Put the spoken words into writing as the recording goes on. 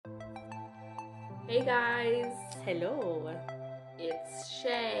Hey guys, Hello. it's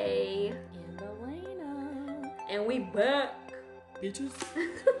Shay, And Elena. and we back. Bitches.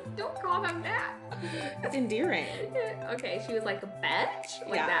 Don't call them that. It's endearing. Okay, she was like a bitch,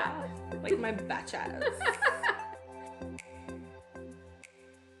 like Yeah. Like my batch ass.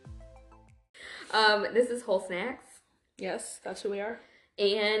 that. This is Whole Snacks, Yes, that's who we are.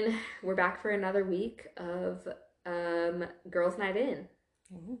 and we're back for another week of Girls' Night In.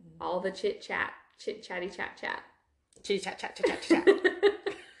 Ooh. All the chit chatty chat. Chitty chat, chat, chat, chat,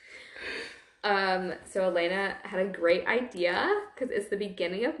 chat. So Elena had a great idea because it's the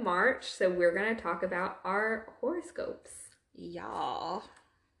beginning of March, so we're gonna talk about our horoscopes. Yeah.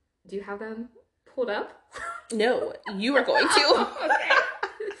 Do you have them pulled up? No, you are going to.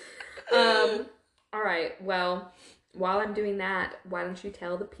 Okay. All right. Well, while I'm doing that, why don't you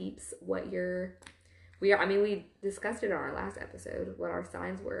tell the peeps what we are? I mean, we discussed it on our last episode what our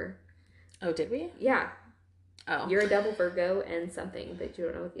signs were. Oh, did we? Yeah. Oh. You're a double Virgo and something that you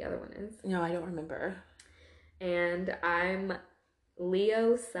don't know what the other one is. No, I don't remember. And I'm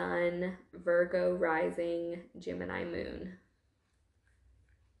Leo Sun, Virgo Rising, Gemini Moon.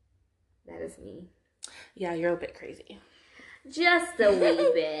 That is me. Yeah, you're a bit crazy. Just a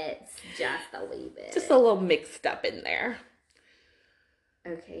wee bit. Just a wee bit. Just a little mixed up in there.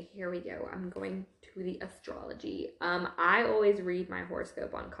 Okay, here we go. I'm going to the astrology. I always read my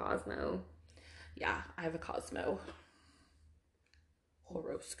horoscope on Cosmo. Yeah, I have a Cosmo. I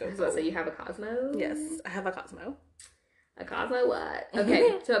Horoscope. was about to say you have a Cosmo? Yes, I have a Cosmo. A Cosmo what?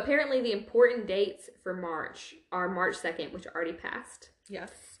 Okay, so apparently the important dates for March are March 2nd, which already passed.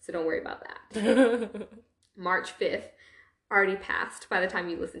 Yes. So don't worry about that. March 5th already passed by the time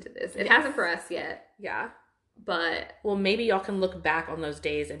you listen to this. It hasn't for us yet. Yeah. But well, maybe y'all can look back on those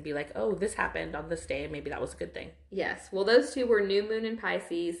days and be like, oh, this happened on this day. Maybe that was a good thing. yes, well, those two were new moon in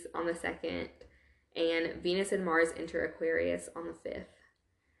Pisces on the 2nd, and Venus and Mars enter Aquarius on the 5th.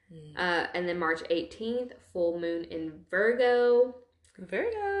 And then March 18th, full moon in Virgo.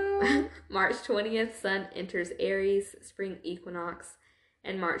 Virgo. March 20th, Sun enters Aries, spring equinox.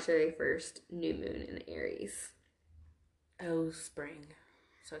 And March 31st, new moon in Aries. Oh, spring.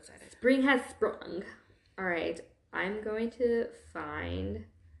 So excited. Spring has sprung. All right, I'm going to find...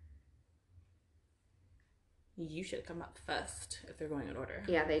 You should come up first if they're going in order.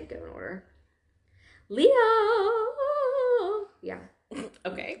 Yeah, they'd go in order. Leo! Yeah.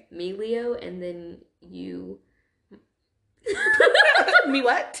 Okay. Me, Leo, and then you... Me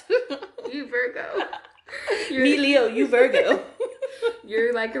what? You, Virgo. Me, Leo, you, Virgo.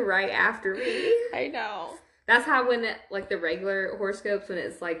 You're like right after me. I know. That's how when the regular horoscopes, when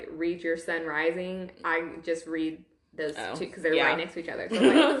it's like read your sun rising, I just read those two because they're right next to each other. So I'm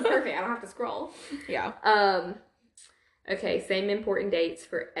like, this is perfect. I don't have to scroll. Yeah. Okay, same important dates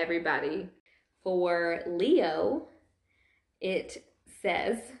for everybody. For Leo, it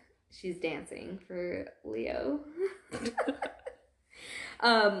says she's dancing for Leo.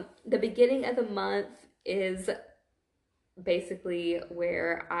 The beginning of the month is basically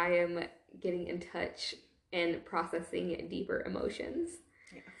where I am getting in touch and processing deeper emotions.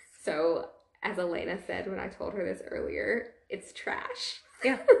 Yes. So, as Elena said when I told her this earlier, it's trash.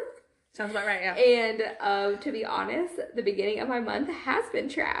 Yeah. Sounds about right, yeah. And to be honest, the beginning of my month has been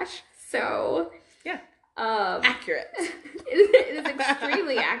trash. So, yeah. Accurate. It is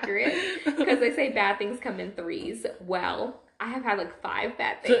extremely accurate because they say bad things come in threes. Well, I have had like 5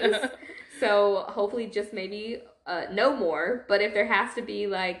 bad things. So hopefully just maybe no more. But if there has to be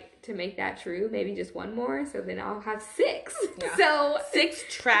like to make that true, maybe just one more. So then I'll have 6. Yeah. So 6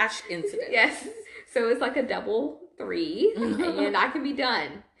 trash incidents. Yes. So it's like a double 3 and I can be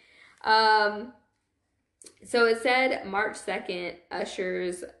done. So it said March 2nd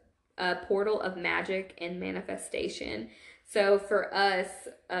ushers a portal of magic and manifestation. So for us,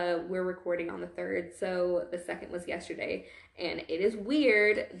 we're recording on the 3rd, so the 2nd was yesterday. And it is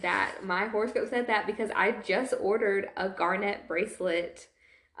weird that my horoscope said that because I just ordered a garnet bracelet,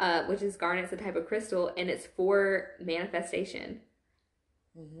 which is garnet's a type of crystal, and it's for manifestation.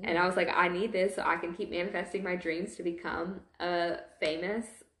 Mm-hmm. And I was like, I need this so I can keep manifesting my dreams to become a famous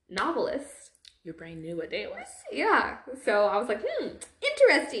novelist. Your brain knew what day it was. Yeah. So I was like,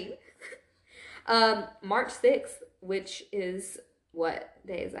 interesting. March 6th, which is, what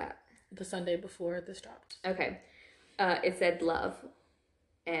day is that? The Sunday before this dropped. Okay. It said love.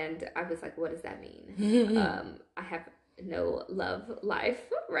 And I was like, what does that mean? I have no love life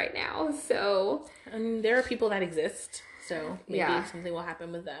right now. So. I mean, there are people that exist. So maybe something will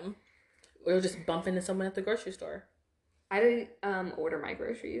happen with them. Or you'll just bump into someone at the grocery store. I didn't order my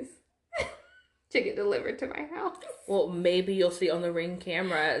groceries. to get delivered to my house. Well, maybe you'll see on the Ring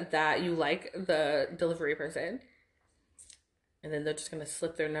camera that you like the delivery person. And then they're just going to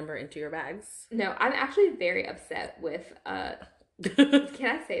slip their number into your bags. No, I'm actually very upset with, can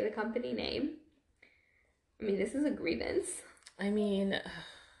I say the company name? I mean, this is a grievance. I mean,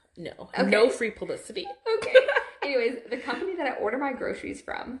 no. Okay. No free publicity. Okay. Anyways, the company that I order my groceries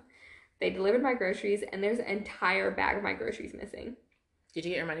from, they delivered my groceries, and there's an entire bag of my groceries missing. Did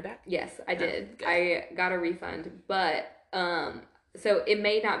you get your money back? Yes, I did. Good. I got a refund, but, so it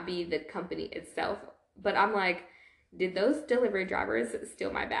may not be the company itself, but I'm like, did those delivery drivers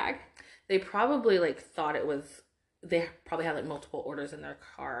steal my bag? They probably, like, thought it was, they probably had, like, multiple orders in their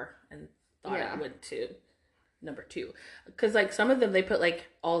car and thought it went to number 2. Because, like, some of them, they put, like,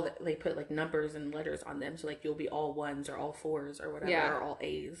 they put, like, numbers and letters on them. So, like, you'll be all 1s or all 4s or whatever, or all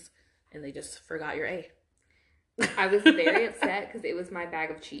A's. And they just forgot your A. I was very upset because it was my bag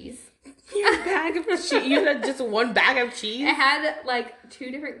of cheese. Your bag of cheese? You had just one bag of cheese? It had, like,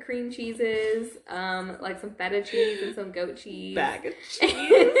 2 different cream cheeses, like some feta cheese and some goat cheese. Bag of cheese.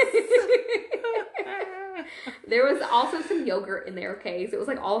 There was also some yogurt in there, okay? So it was,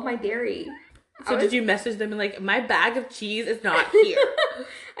 like, all of my dairy. So did you message them and, like, my bag of cheese is not here?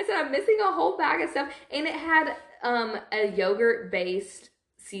 I said, I'm missing a whole bag of stuff. And it had a yogurt-based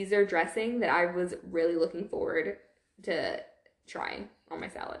Caesar dressing that I was really looking forward to trying on my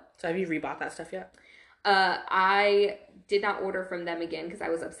salad. So have you rebought that stuff yet? I did not order from them again because I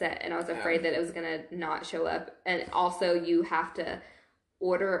was upset and I was afraid that it was going to not show up. And also you have to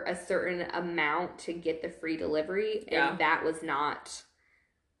order a certain amount to get the free delivery. And that was not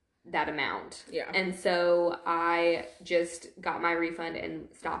that amount. Yeah. And so I just got my refund and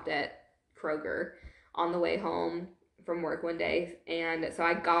stopped at Kroger on the way home from work one day, and so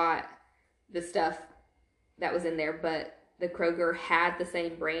I got the stuff that was in there, but the Kroger had the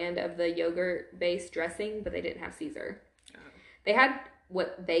same brand of the yogurt-based dressing, but they didn't have Caesar. They had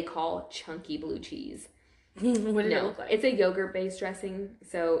what they call chunky blue cheese. What did it look like? It's a yogurt-based dressing,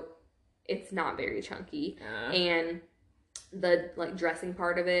 so it's not very chunky, and the like dressing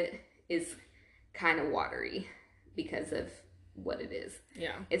part of it is kind of watery because of what it is.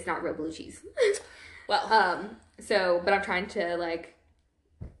 Yeah, it's not real blue cheese. Well, but I'm trying to, like,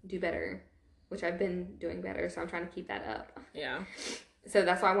 do better, which I've been doing better, so I'm trying to keep that up. Yeah. So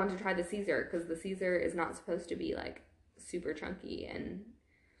that's why I wanted to try the Caesar, because the Caesar is not supposed to be, like, super chunky and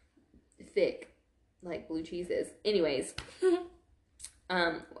thick like blue cheese is. Anyways,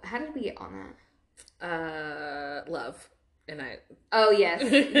 how did we get on that? Love. And I... Oh, yes.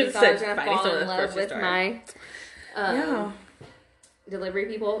 You thought I was going to fall in love with my delivery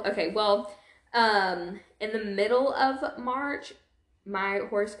people? Okay, well... in the middle of March, my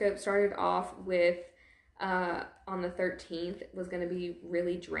horoscope started off with, on the 13th, was going to be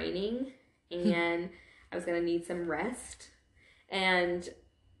really draining, and I was going to need some rest, and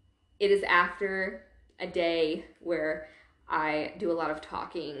it is after a day where I do a lot of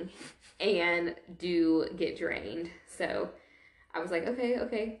talking and do get drained, so I was like,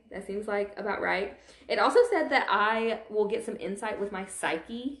 okay, that seems like about right. It also said that I will get some insight with my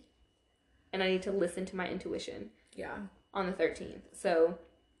psyche, and I need to listen to my intuition. Yeah. On the 13th. So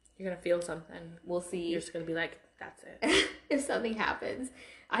you're going to feel something. We'll see. You're just going to be like, that's it. If something happens.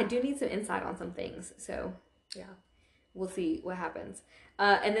 I do need some insight on some things. So yeah. We'll see what happens.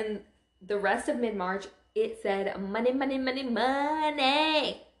 And then the rest of mid-March, it said money, money, money,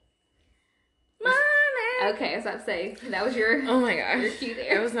 money. Money. Okay, I was about to say, that was your... Oh my gosh. Your cue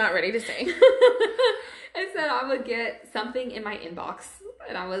there. I was not ready to sing. I said I would get something in my inbox.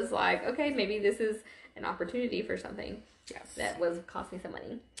 And I was like, okay, maybe this is an opportunity for something. Yes. That was cost me some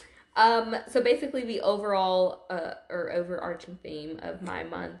money. So basically the overall or overarching theme of my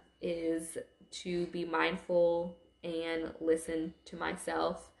month is to be mindful and listen to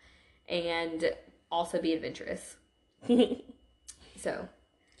myself and also be adventurous. So.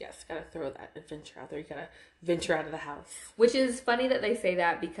 Yes, gotta throw that adventure out there. You gotta venture out of the house. Which is funny that they say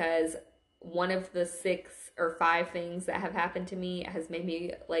that because one of the 6 or 5 things that have happened to me has made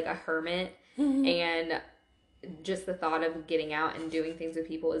me like a hermit. And just the thought of getting out and doing things with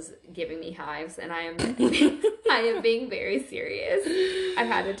people is giving me hives, and I am being very serious. I've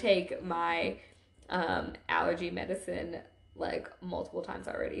had to take my allergy medicine like multiple times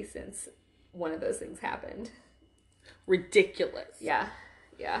already since one of those things happened. Ridiculous. Yeah.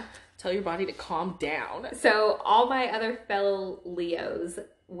 Tell your body to calm down. So all my other fellow Leos,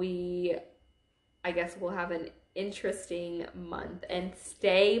 I guess we'll have an interesting month, and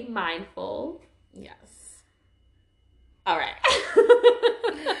stay mindful. Yes. All right.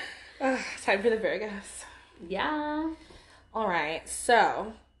 Time for the Virgos. Yeah. All right.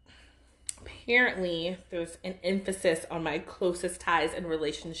 So apparently there's an emphasis on my closest ties and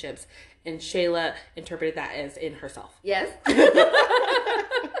relationships, and Shayla interpreted that as in herself. Yes.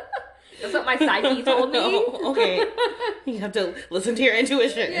 That's what my psyche told me. Oh, okay. You have to listen to your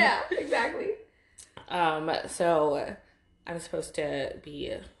intuition. Yeah, exactly. So I'm supposed to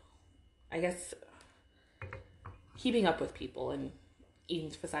be, I guess, keeping up with people and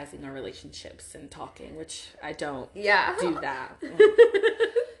emphasizing our relationships and talking, which I don't do that.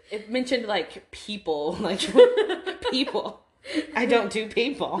 It mentioned like people, like people. I don't do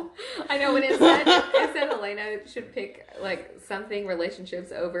people. I know when it said Elena should pick like something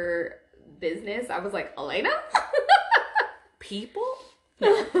relationships over business. I was like, Elena? People?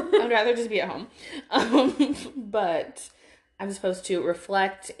 No, I'd rather just be at home. But I'm supposed to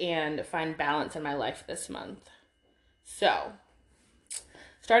reflect and find balance in my life this month. So,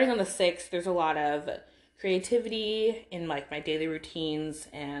 starting on the 6th, there's a lot of creativity in like my daily routines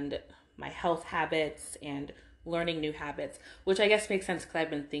and my health habits and learning new habits, which I guess makes sense because I've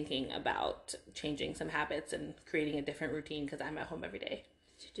been thinking about changing some habits and creating a different routine because I'm at home every day.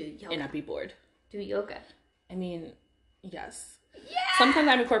 Do yoga. And not be bored. Do yoga. I mean, yes. Yeah! Sometimes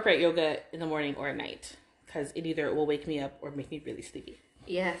I incorporate yoga in the morning or at night because it either will wake me up or make me really sleepy.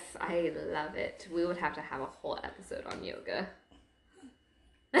 Yes, I love it. We would have to have a whole episode on yoga.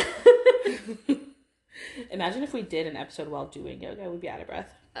 Imagine if we did an episode while doing yoga. We'd be out of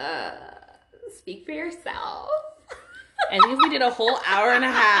breath. Speak for yourself. I think if we did a whole hour and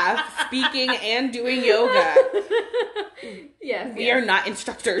a half speaking and doing yoga. Yes. We are not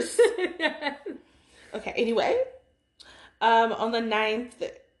instructors. Okay, anyway. On the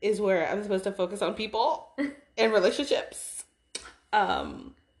 9th is where I'm supposed to focus on people and relationships.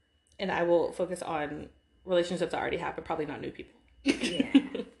 And I will focus on relationships I already have, but probably not new people. Yeah.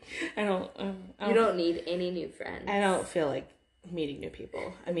 I don't You don't need any new friends. I don't feel like meeting new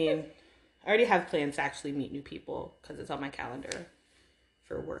people. I mean, I already have plans to actually meet new people because it's on my calendar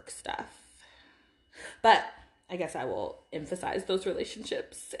for work stuff. But I guess I will emphasize those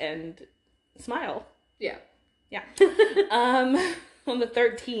relationships and smile. Yeah. Yeah. On the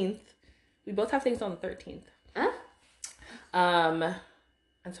 13th, we both have things on the 13th. Huh? I'm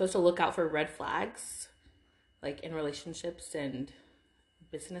supposed to look out for red flags, like in relationships and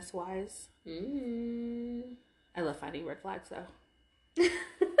business-wise. I love finding red flags, though.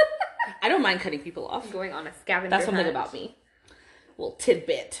 I don't mind cutting people off. Going on a scavenger That's something hunt. about me. Little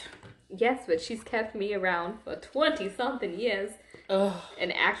tidbit. Yes, but she's kept me around for 20-something years. Ugh.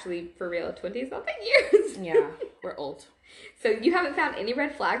 And actually, for real, 20-something years. Yeah, we're old. So you haven't found any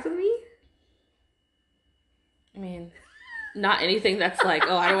red flags with me? I mean, not anything that's like,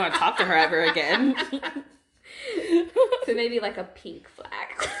 oh, I don't want to talk to her ever again. So maybe like a pink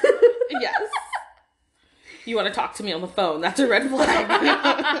flag. Yes. You want to talk to me on the phone. That's a red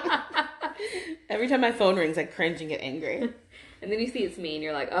flag. Every time my phone rings, I cringe and get angry. And then you see it's me and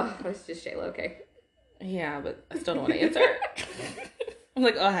you're like, oh, it's just Shayla, okay. Yeah, but I still don't want to answer. I'm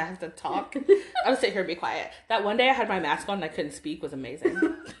like, oh, I have to talk. I'll sit here and be quiet. That one day I had my mask on and I couldn't speak was amazing.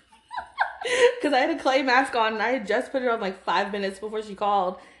 Because I had a clay mask on and I had just put it on like 5 minutes before she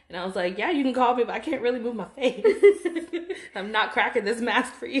called. And I was like, yeah, you can call me, but I can't really move my face. I'm not cracking this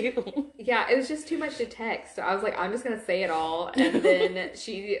mask for you. Yeah, it was just too much to text. So I was like, I'm just going to say it all. And then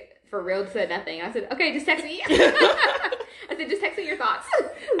she, for real, said nothing. I said, okay, just text me. I said, just text me your thoughts.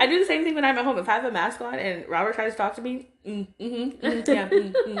 I do the same thing when I'm at home. If I have a mask on and Robert tries to talk to me, I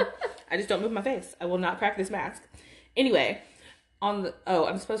just don't move my face. I will not crack this mask. Anyway, I'm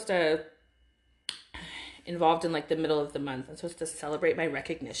supposed to... involved in like the middle of the month. I'm supposed to celebrate my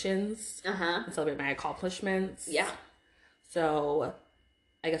recognitions and celebrate my accomplishments. Yeah. So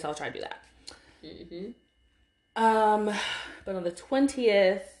I guess I'll try to do that. But on the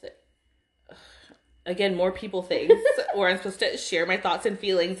 20th, again, more people things where I'm supposed to share my thoughts and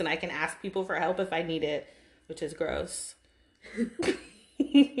feelings and I can ask people for help if I need it, which is gross.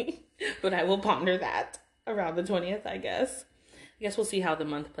 But I will ponder that around the 20th, I guess. I guess we'll see how the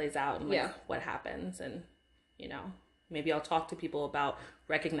month plays out and what happens. And, maybe I'll talk to people about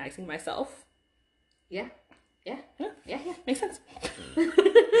recognizing myself. Yeah. Makes sense.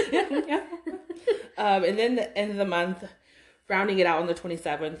 yeah. And then the end of the month, rounding it out on the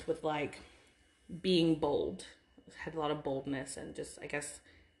 27th with like being bold. Had a lot of boldness and just, I guess,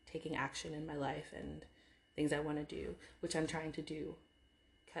 taking action in my life and things I want to do, which I'm trying to do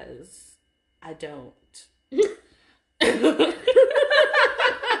because I don't.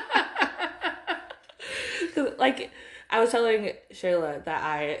 Like, I was telling Shayla that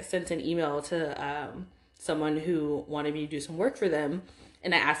I sent an email to someone who wanted me to do some work for them,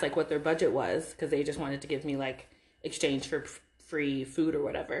 and I asked like what their budget was because they just wanted to give me like exchange for free food or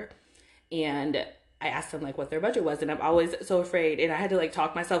whatever. and I asked them like what their budget was, and I'm always so afraid, and I had to like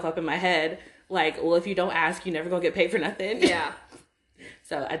talk myself up in my head, like, well, if you don't ask, you're never gonna get paid for nothing. Yeah.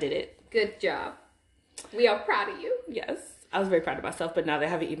 So I did it. Good job. We are proud of you. Yes, I was very proud of myself, but now they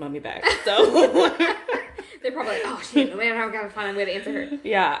haven't emailed me back, so. They're probably like, oh shit, man, I've got to find a way to answer her.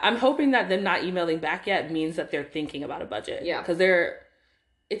 Yeah, I'm hoping that them not emailing back yet means that they're thinking about a budget. Yeah. Because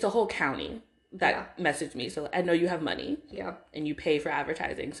it's a whole county that messaged me. So I know you have money. Yeah. And you pay for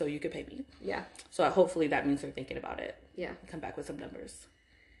advertising, so you could pay me. Yeah. So hopefully that means they're thinking about it. Yeah. Come back with some numbers.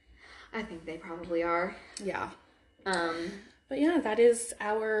 I think they probably are. Yeah. But yeah, that is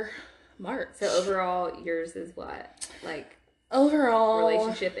our March. So overall, yours is what? Like overall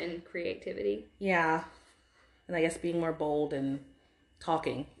relationship and creativity. Yeah. And I guess being more bold and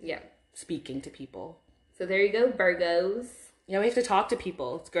talking. Yeah. Speaking to people. So there you go, Virgos. Yeah, we have to talk to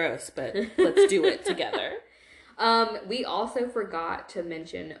people. It's gross, but let's do it together. We also forgot to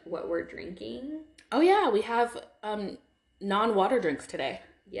mention what we're drinking. Oh yeah, we have non-water drinks today.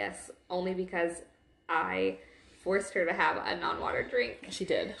 Yes, only because I forced her to have a non-water drink. She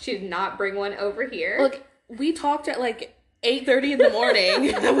did. She did not bring one over here. Look, we talked at like 8:30 in the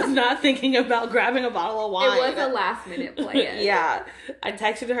morning. I was not thinking about grabbing a bottle of wine. It was a last minute plan. Yeah. I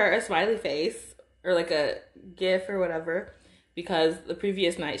texted her a smiley face or like a gif or whatever because the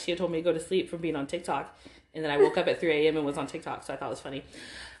previous night she had told me to go to sleep from being on TikTok. And then I woke up at 3 a.m. and was on TikTok, so I thought it was funny.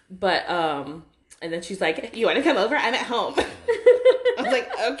 But, and then she's like, you want to come over? I'm at home. I was like,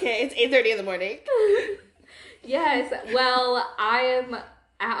 okay, it's 8:30 in the morning. Yes. Well, I am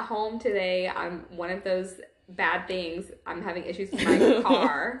at home today. I'm one of those bad things. I'm having issues with my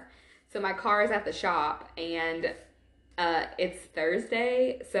car. So my car is at the shop and it's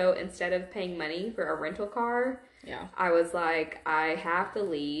Thursday. So instead of paying money for a rental car, I was like, I have to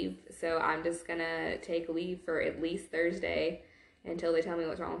leave. So I'm just going to take leave for at least Thursday until they tell me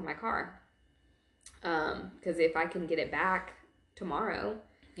what's wrong with my car. Because if I can get it back tomorrow,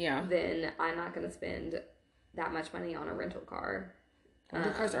 then I'm not going to spend that much money on a rental car.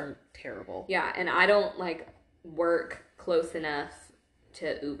 Rental cars are terrible. Yeah, and I don't like work close enough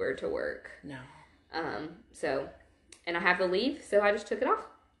to Uber to work. No. So, and I have to leave, so I just took it off.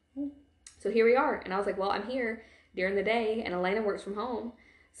 So here we are. And I was like, well, I'm here during the day, and Elena works from home.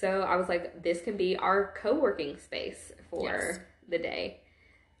 So I was like, this can be our co-working space for the day.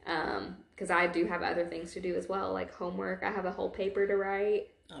 Because I do have other things to do as well, like homework. I have a whole paper to write.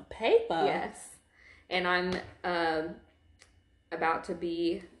 A paper? Yes. And I'm about to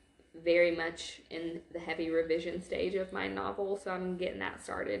be very much in the heavy revision stage of my novel, so I'm getting that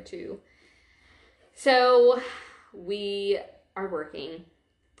started too. So we are working.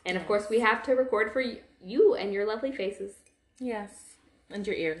 And of course, we have to record for you and your lovely faces. Yes. And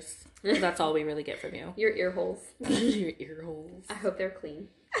your ears. That's all we really get from you. Your ear holes. Your ear holes. I hope they're clean.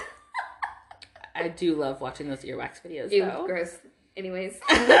 I do love watching those earwax videos, Ew, though. gross. Anyways.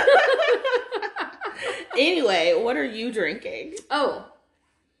 Anyway, what are you drinking? Oh.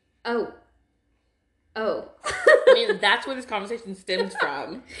 I mean, that's where this conversation stems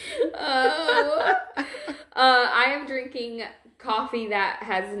from. I am drinking coffee that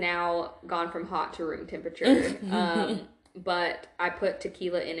has now gone from hot to room temperature. But I put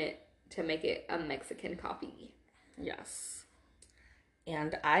tequila in it to make it a Mexican coffee. Yes.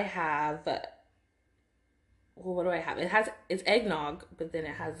 And I have, well, what do I have? It's eggnog, but then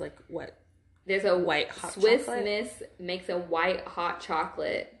it has like what? There's a white hot Swiss chocolate? Miss makes a white hot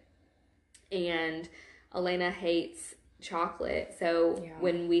chocolate, and Elena hates chocolate. So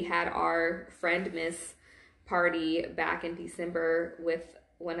when we had our friend Miss party back in December with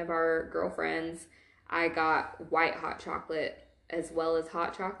one of our girlfriends, I got white hot chocolate as well as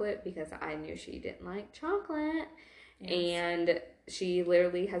hot chocolate because I knew she didn't like chocolate. Yes. And she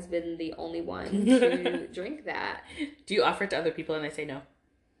literally has been the only one to drink that. Do you offer it to other people and they say no?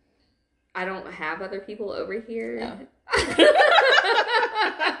 I don't have other people over here. No.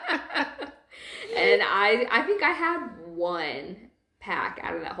 And I think I had one pack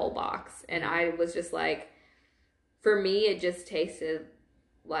out of that whole box. And I was just like, for me, it just tasted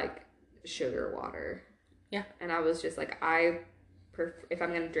like sugar water. Yeah. And I was just like, if I'm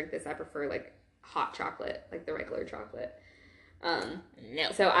going to drink this, I prefer like hot chocolate, like the regular chocolate.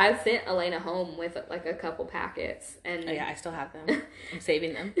 No. So I sent Elena home with like a couple packets, and oh yeah, I still have them. I'm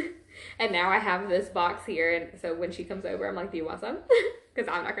saving them. And now I have this box here, and so when she comes over, I'm like, "Do you want some?"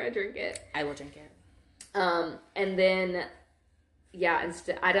 Because I'm not gonna drink it. I will drink it. And then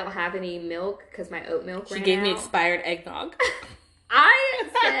I don't have any milk because my oat milk. She gave me expired eggnog. I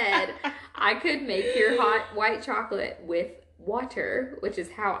said I could make your hot white chocolate with water, which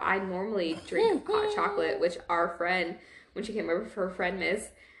is how I normally drink hot chocolate, which our friend, when she came over for her friend Miss,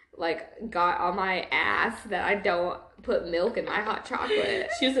 like got on my ass that I don't put milk in my hot chocolate.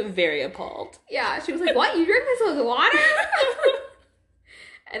 She was very appalled. Yeah, she was like, "What? You drink this with water?"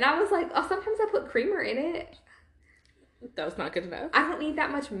 And I was like, "Oh, sometimes I put creamer in it." That was not good enough. I don't need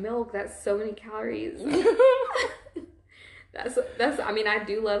that much milk. That's so many calories. That's. I mean, I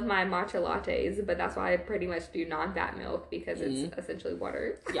do love my matcha lattes, but that's why I pretty much do non-fat milk because it's essentially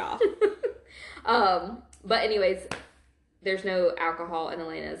water. Yeah. But anyways, there's no alcohol in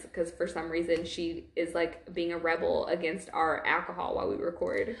Elena's because for some reason she is like being a rebel against our alcohol while we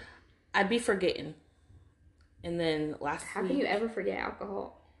record. I'd be forgetting. And then How can you ever forget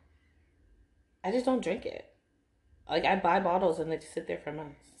alcohol? I just don't drink it. Like, I buy bottles and they just sit there for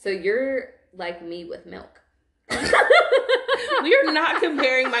months. So you're like me with milk. We are not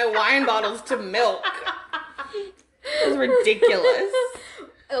comparing my wine bottles to milk. That's ridiculous.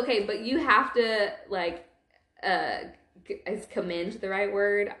 Okay, but you have to, like, is commend the right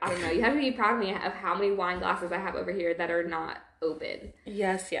word? I don't know. You have to be proud of me of how many wine glasses I have over here that are not open.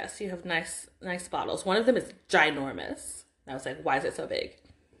 Yes. You have nice bottles. One of them is ginormous. I was like, why is it so big?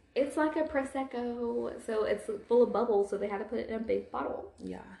 It's like a Prosecco, so it's full of bubbles, so they had to put it in a big bottle.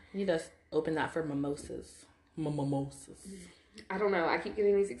 Yeah. You need to open that for mimosas. Mimosas. I don't know. I keep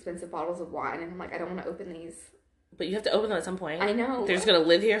getting these expensive bottles of wine, and I'm like, I don't want to open these. But you have to open them at some point. I know. They're just going to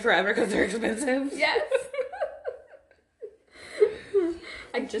live here forever because they're expensive. Yes.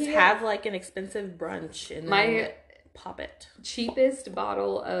 I just have like an expensive brunch and then pop it. Cheapest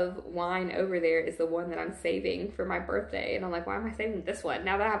bottle of wine over there is the one that I'm saving for my birthday. And I'm like, why am I saving this one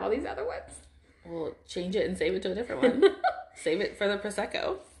now that I have all these other ones? Well, change it and save it to a different one. Save it for the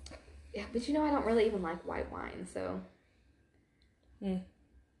Prosecco. Yeah, but you know, I don't really even like white wine, so. Yeah.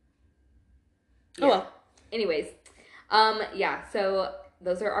 Oh, well. Anyways, yeah, so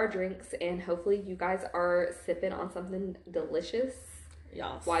those are our drinks, and hopefully you guys are sipping on something delicious.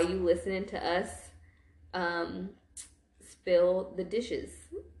 Yes. While you listening to us spill the dishes.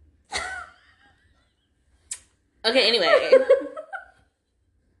 Okay, anyway.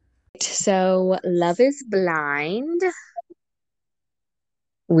 So, Love is Blind.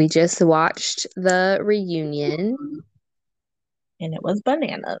 We just watched the reunion. And it was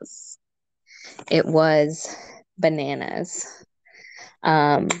bananas. It was bananas.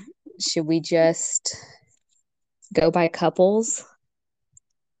 Should we just go by couples?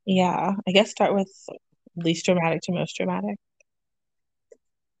 Yeah, I guess start with least dramatic to most dramatic.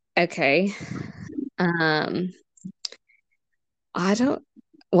 Okay. I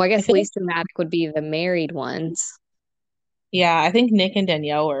guess least dramatic would be the married ones. Yeah, I think Nick and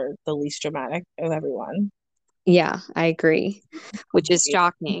Danielle were the least dramatic of everyone. Yeah, I agree. Which is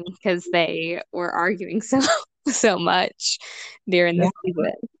shocking because they were arguing so much during the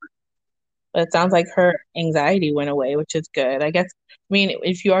season. But it sounds like her anxiety went away, which is good. I guess, I mean,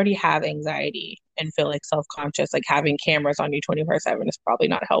 if you already have anxiety and feel like self-conscious, like having cameras on you 24/7 is probably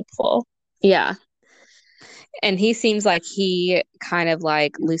not helpful. Yeah. And he seems like he kind of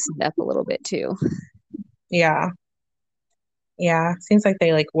like loosened up a little bit too. Yeah. Yeah. Seems like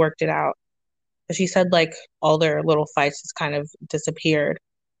they like worked it out. But she said like all their little fights just kind of disappeared.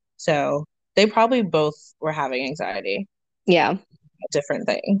 So they probably both were having anxiety. Yeah. Different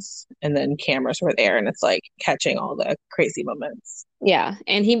things. And then cameras were there and it's like catching all the crazy moments. Yeah.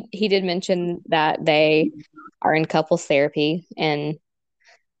 And he did mention that they are in couples therapy, and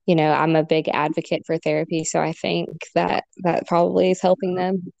you know, I'm a big advocate for therapy, so I think that probably is helping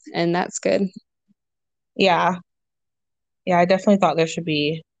them, and that's good. Yeah. Yeah, I definitely thought there should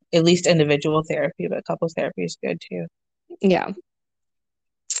be at least individual therapy, but couples therapy is good too. Yeah.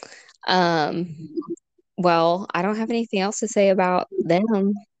 Well, I don't have anything else to say about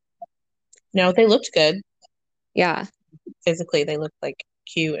them. No, they looked good. Yeah. Physically, they looked like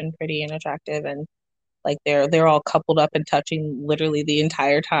cute and pretty and attractive, and like they're all coupled up and touching literally the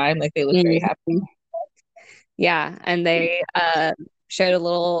entire time. Like they look very happy. Yeah, and they showed a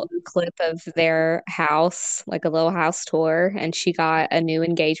little clip of their house, like a little house tour, and she got a new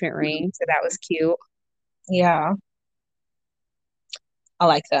engagement ring, so that was cute. Yeah. I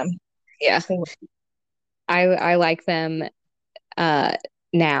like them. Yeah. I like them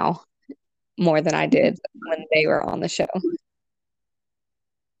now more than I did when they were on the show.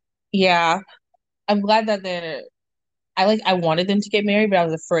 Yeah. I'm glad that I wanted them to get married, but I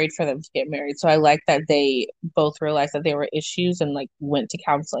was afraid for them to get married. So I like that they both realized that there were issues and like went to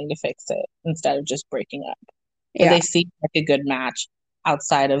counseling to fix it instead of just breaking up. But they seem like a good match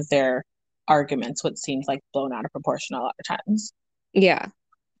outside of their arguments, which seems like blown out of proportion a lot of times. Yeah.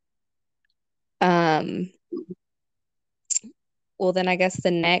 Well, then I guess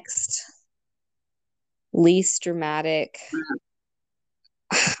the next least dramatic,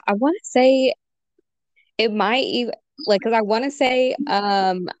 I want to say it might even like because I want to say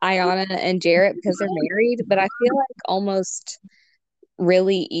Ayana and Jarrett because they're married, but I feel like almost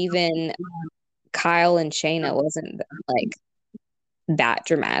really even Kyle and Shayna wasn't like that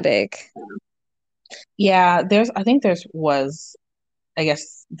dramatic. Yeah, I think there's was, I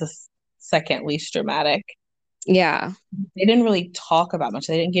guess, the second least dramatic. Yeah. They didn't really talk about much.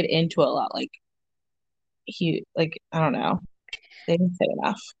 They didn't get into it a lot. I don't know. They didn't say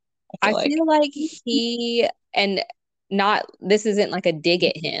enough, I I feel like. feel like he and not this isn't like a dig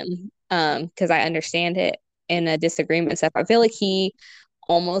at him, because I understand it in a disagreement and stuff. I feel like he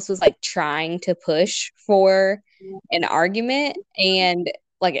almost was like trying to push for an argument and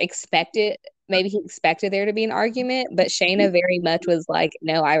like expected maybe he expected there to be an argument, but Shayna very much was like,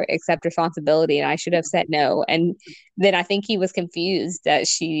 no, I accept responsibility and I should have said no. And then I think he was confused that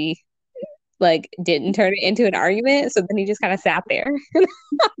she like didn't turn it into an argument. So then he just kind of sat there. I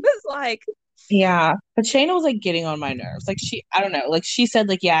was like, Yeah, but Shayna was like getting on my nerves. I don't know, like she said,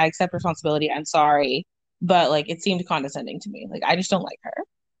 like, yeah, I accept responsibility. I'm sorry, but like it seemed condescending to me. Like I just don't like her.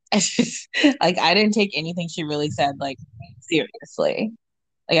 I just like I didn't take anything she really said like seriously.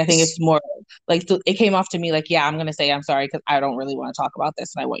 Like I think it's more like it came off to me like, yeah, I'm gonna say I'm sorry because I don't really want to talk about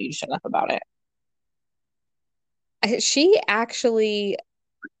this and I want you to shut up about it. she actually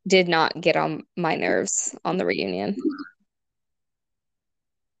did not get on my nerves on the reunion.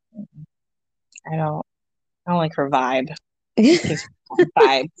 I don't like her vibe. She gives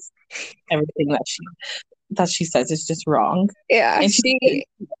vibes. Everything that she says is just wrong. Yeah, And she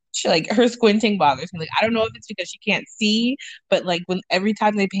she like her squinting bothers me. Like I don't know if it's because she can't see, but like when every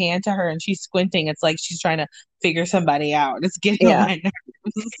time they pan to her and she's squinting, it's like she's trying to figure somebody out. It's getting on yeah. my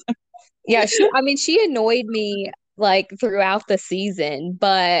nerves. Yeah, I mean she annoyed me like throughout the season,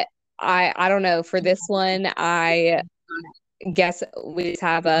 but I don't know, for this one I guess we just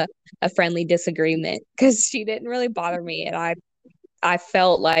have a friendly disagreement because she didn't really bother me and I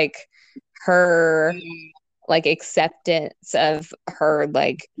felt like her like acceptance of her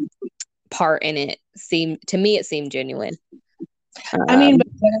like part in it seemed to me it seemed genuine. I mean, Um, but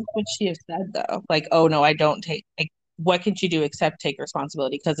what would she have said though? Like, oh no, I don't take like what can she do except take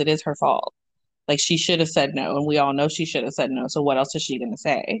responsibility because it is her fault. Like she should have said no, and we all know she should have said no. So what else is she gonna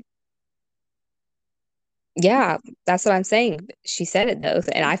say? yeah, that's what I'm saying. She said it though,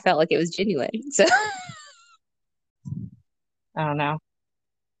 and I felt like it was genuine. So, I don't know.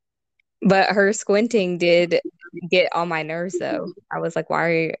 but her squinting did get on my nerves though. I was like,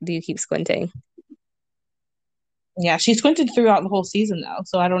 do you keep squinting? Yeah, she squinted throughout the whole season though.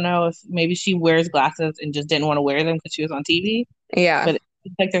 So I don't know if maybe she wears glasses and just didn't want to wear them because she was on TV. Yeah. But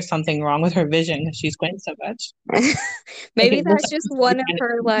it's like there's something wrong with her vision because she squints so much. Like Maybe it looks that's like just she's one of trying to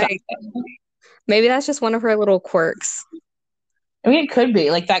her do like something. maybe that's just one of her little quirks. I mean, it could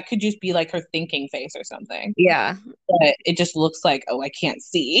be like that could just be like her thinking face or something. Yeah. But it just looks like, oh, I can't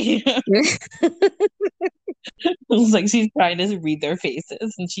see. It's like she's trying to read their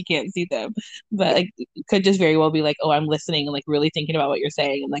faces and she can't see them. But like it could just very well be like, oh, I'm listening and like really thinking about what you're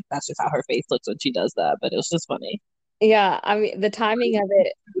saying. And like that's just how her face looks when she does that. But it was just funny. Yeah, I mean the timing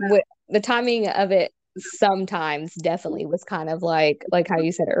of it sometimes definitely was kind of like how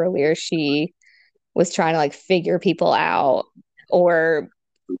you said earlier, she was trying to like figure people out or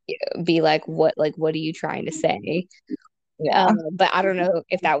be like what are you trying to say? Yeah. But I don't know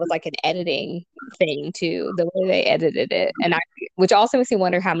if that was like an editing thing too, the way they edited it. And I which also makes me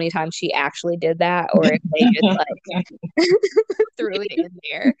wonder how many times she actually did that or if they just like threw it in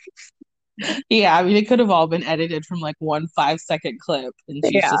there. Yeah, I mean it could have all been edited from like one 5 second clip and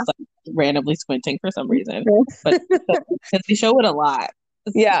she's Yeah. just like randomly squinting for some reason. But because they show it a lot.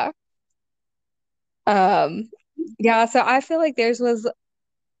 Yeah. Um, yeah, so I feel like theirs was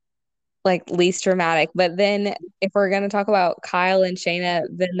like least dramatic. But then if we're gonna talk about Kyle and Shayna,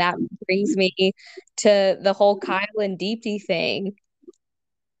 then that brings me to the whole Kyle and Deepti thing.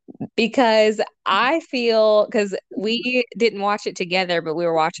 Because I feel because we didn't watch it together, but we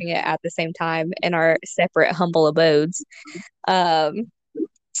were watching it at the same time in our separate humble abodes. Um,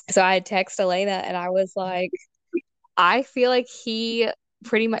 so I had texted Elena and I was like, I feel like he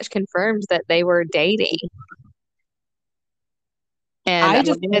pretty much confirmed that they were dating. And I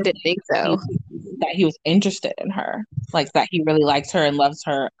just Elena didn't think so. that he was interested in her, like that he really likes her and loves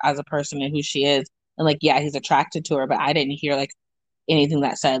her as a person and who she is. And like, yeah, he's attracted to her, but I didn't hear like anything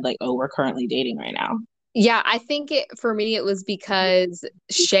that said like, oh, we're currently dating right now. Yeah, I think it for me it was because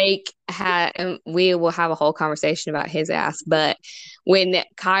Shake had and we will have a whole conversation about his ass, but when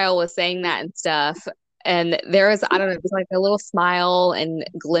Kyle was saying that and stuff, and there was I don't know, it was like a little smile and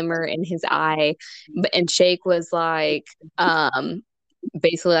glimmer in his eye, and Shake was like,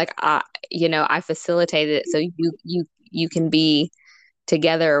 basically like I facilitated it so you can be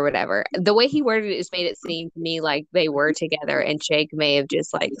together or whatever. The way he worded it just made it seem to me like they were together and Shake may have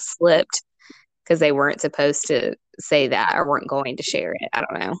just like slipped because they weren't supposed to say that or weren't going to share it. I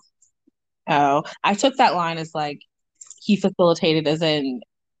don't know. Oh, I took that line as like he facilitated, as in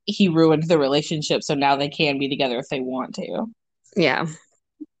he ruined the relationship, so now they can be together if they want to. Yeah.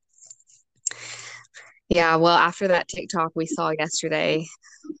 Yeah, well, after that TikTok we saw yesterday,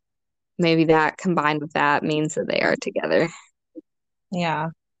 maybe that combined with that means that they are together. Yeah.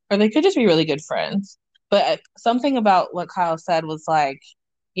 Or they could just be really good friends. But something about what Kyle said was like,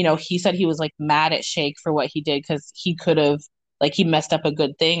 he said he was like mad at Shake for what he did because he could have, like, he messed up a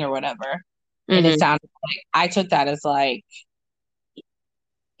good thing or whatever. And it Mm-hmm. sounded like, I took that as like,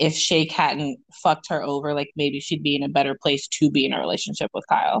 if Shake hadn't fucked her over, like maybe she'd be in a better place to be in a relationship with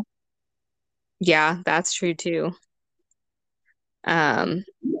Kyle. Yeah, that's true too. Um,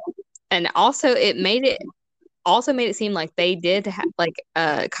 and also made it seem like they did like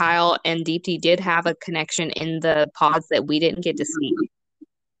Kyle and Deepti did have a connection in the pods that we didn't get to see.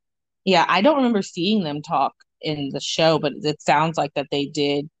 Yeah, I don't remember seeing them talk in the show, but it sounds like that they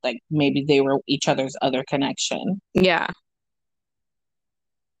did, like maybe they were each other's other connection. Yeah.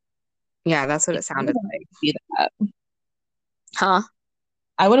 Yeah, that's what it sounded like. See that. Huh?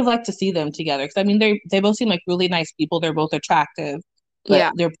 I would have liked to see them together because I mean they both seem like really nice people. They're both attractive, but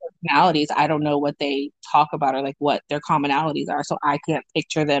Yeah, their personalities, I don't know what they talk about or like what their commonalities are. So I can't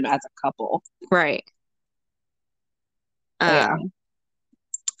picture them as a couple. right. But yeah. Um,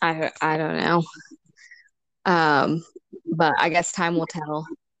 I don't know. Um, but I guess time will tell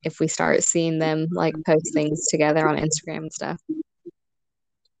if we start seeing them like post things together on Instagram and stuff.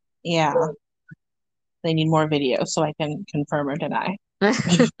 Yeah. They need more videos so I can confirm or deny.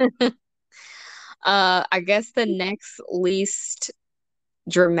 I guess the next least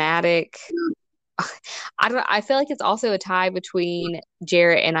dramatic. I feel like it's also a tie between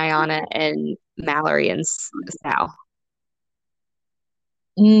Jarrett and Ayana and Mallory and Sal.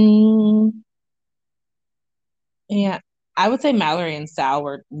 Mm, yeah. I would say Mallory and Sal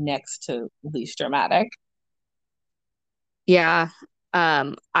were next to least dramatic. Yeah.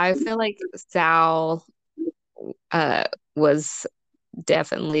 I feel like Sal uh was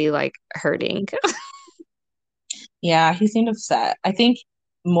definitely like hurting. Yeah, he seemed upset. I think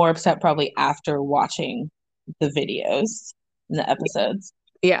more upset probably after watching the videos and the episodes.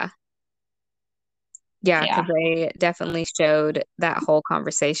 Yeah. Yeah, because Yeah. they definitely showed that whole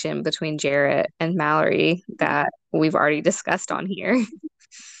conversation between Jarrett and Mallory that we've already discussed on here.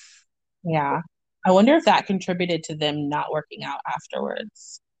 Yeah. I wonder if that contributed to them not working out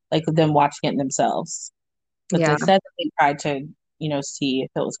afterwards, like them watching it themselves. But Yeah. they said that they tried to, see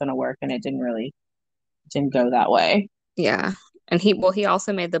if it was going to work and it didn't go that way. Yeah. And he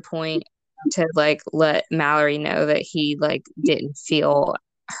also made the point to like let Mallory know that he like didn't feel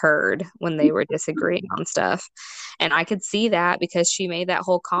heard when they were disagreeing on stuff. And I could see that because she made that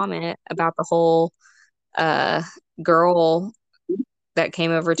whole comment about the whole uh girl that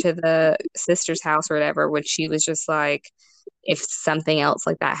came over to the sister's house or whatever, which she was just like, if something else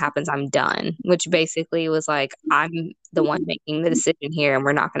like that happens, I'm done. Which basically was like, I'm the one making the decision here and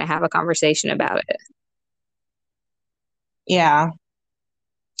we're not going to have a conversation about it. Yeah.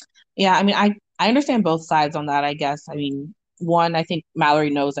 Yeah, I mean, I understand both sides on that, I guess. I mean, one, I think Mallory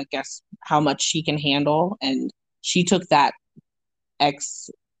knows, I guess, how much she can handle, and she took that ex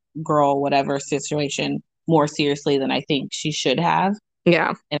girl, whatever situation more seriously than I think she should have.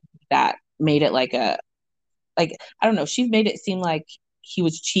 Yeah. And that made it like I don't know, she made it seem like he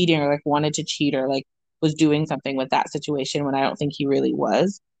was cheating or like wanted to cheat or like was doing something with that situation when I don't think he really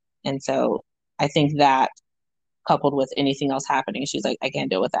was. And so I think that coupled with anything else happening, she's like, I can't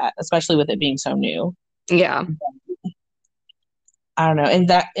deal with that, especially with it being so new. Yeah. I don't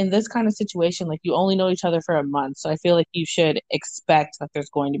know. In this kind of situation, like you only know each other for a month. So I feel like you should expect that there's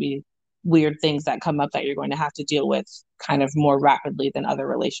going to be weird things that come up that you're going to have to deal with kind of more rapidly than other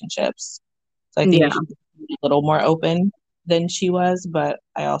relationships. So I think you Yeah. should be a little more open than she was, but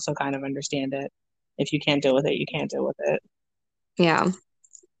I also kind of understand it. If you can't deal with it, you can't deal with it. Yeah.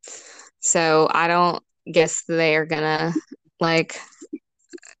 So I don't guess they're gonna like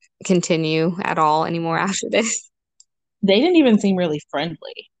continue at all anymore after this. They didn't even seem really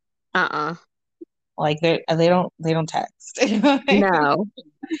friendly. Uh-uh. Like they don't text. No.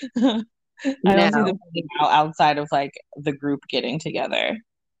 I don't see No. them hanging out outside of like the group getting together.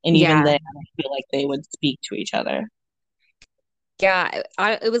 And even Yeah. then, I feel like they would speak to each other. Yeah.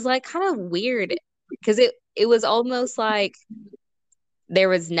 It was like kind of weird because it was almost like there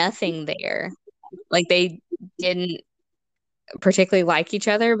was nothing there. Like they didn't particularly like each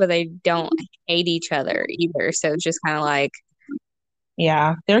other, but they don't hate each other either. So it's just kind of like,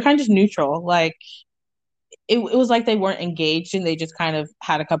 Yeah, they were kind of just neutral. Like it was like they weren't engaged and they just kind of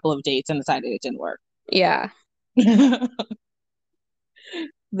had a couple of dates and decided it didn't work. yeah.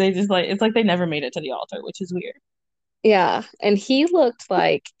 They just like it's like they never made it to the altar, which is weird. Yeah. And he looked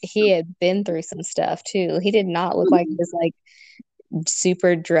like he had been through some stuff too. He did not look like this like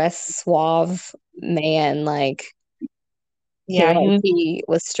super dress suave man. Like Yeah, he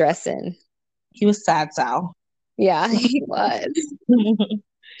was stressing. he was sad Sal. Yeah, he was.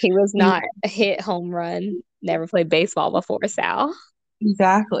 He was not a hit home run. Never played baseball before, Sal.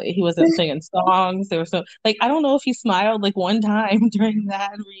 Exactly. He wasn't singing songs. There was so like I don't know if he smiled like one time during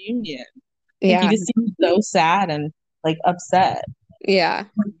that reunion. Like he Yeah, just seemed so sad and like upset. yeah,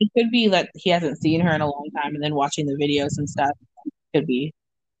 It could be that he hasn't seen her in a long time and then watching the videos and stuff could be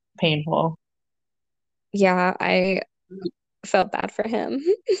painful. yeah. I felt bad for him.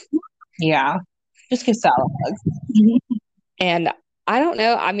 Yeah. Just give Sal a hug. And I don't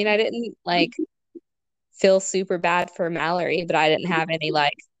know. I mean, I didn't like feel super bad for Mallory, but I didn't have any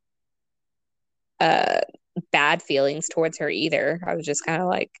like uh bad feelings towards her either. I was just kind of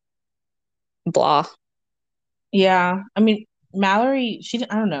like blah. Yeah. I mean, Mallory, she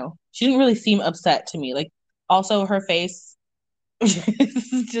didn't, I don't know. She didn't really seem upset to me. Like also her face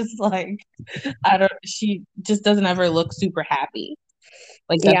is just like I don't she just doesn't ever look super happy.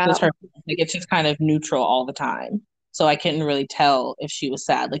 Like that's Yeah, just her like it's just kind of neutral all the time. So I couldn't really tell if she was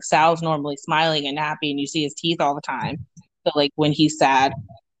sad. Like Sal's normally smiling and happy and you see his teeth all the time. But like when he's sad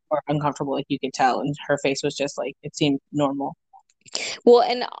or uncomfortable, like you could tell and her face was just like it seemed normal. well,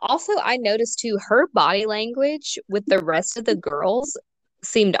 and also I noticed too, her body language with the rest of the girls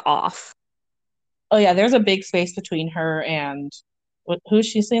seemed off. Oh yeah, there's a big space between her and who's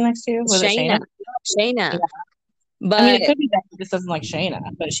she sitting next to? Was it Shayna, Shayna? Shayna, Yeah. I mean, but it could be that he just doesn't like Shayna,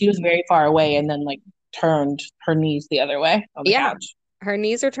 but she was very far away and then like turned her knees the other way on the yeah, couch. her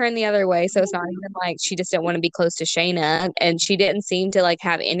knees are turned the other way, so it's not even like she just didn't want to be close to Shayna, and she didn't seem to like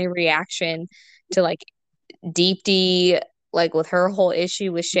have any reaction to like Deepti, like with her whole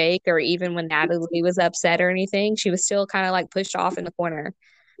issue with Shake, or even when Natalie was upset or anything. She was still kind of like pushed off in the corner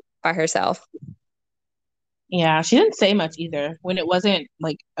by herself. Yeah, she didn't say much either. When it wasn't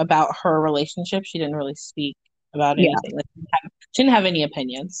like about her relationship, she didn't really speak about Yeah, anything. Like she didn't have any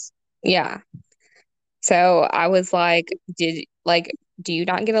opinions. yeah. So I was like, do you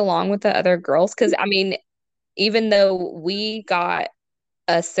not get along with the other girls? Because I mean, even though we got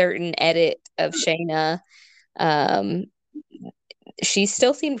a certain edit of Shayna, um, she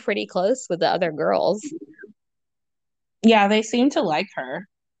still seemed pretty close with the other girls. Yeah, they seem to like her.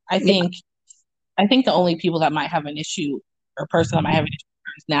 I Yeah, think I think the only people that might have an issue or person that might have an issue with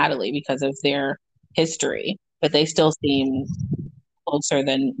her is Natalie because of their history, but they still seem closer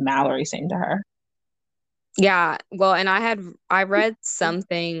than Mallory seemed to her. yeah. Well, and I read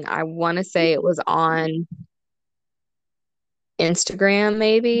something, I want to say it was on Instagram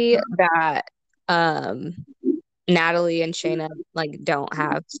maybe, that um Natalie and Shayna like don't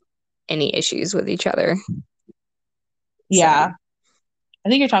have any issues with each other. So, Yeah, I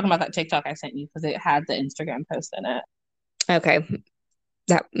think you're talking about that TikTok I sent you because it had the Instagram post in it. okay,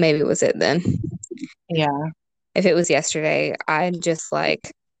 that maybe was it then. Yeah. If it was yesterday, I'm just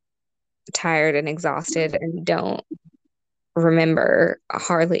like tired and exhausted and don't remember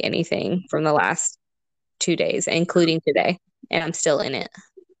hardly anything from the last 2 days, including today, and I'm still in it.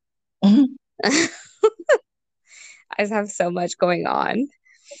 I just have so much going on.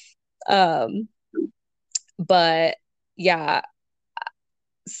 Um, but yeah,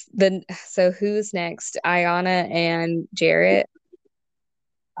 so who's next? Ayana and Jarrett.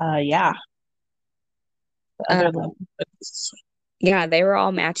 Yeah. The other Um, level. yeah, they were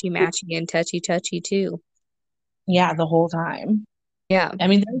all matchy matchy and touchy touchy too. Yeah, the whole time. Yeah. I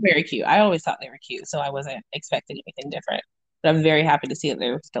mean, they're very cute. I always thought they were cute, so I wasn't expecting anything different. But I'm very happy to see that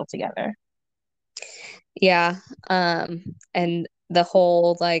they're still together. Yeah. And the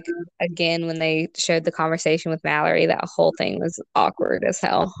whole like again when they showed the conversation with Mallory, that whole thing was awkward as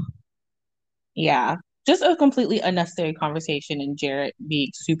hell. Yeah. Just a completely unnecessary conversation and Jarrett being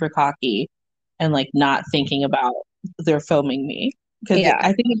super cocky and like not thinking about they're filming me. Because Yeah.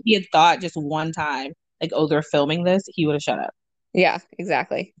 I think if he had thought just one time, like, oh, they're filming this, he would have shut up. Yeah,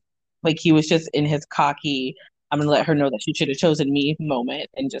 exactly. Like he was just in his cocky, I'm gonna let her know that she should have chosen me moment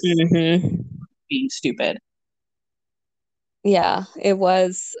and just Hmm. being stupid. Yeah, it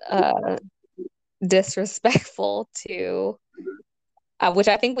was disrespectful to which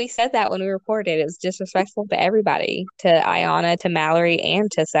I think we said that when we reported. It was disrespectful to everybody, to Ayana, to Mallory, and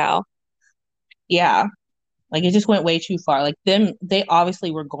to Sal. Yeah. Like it just went way too far. Like they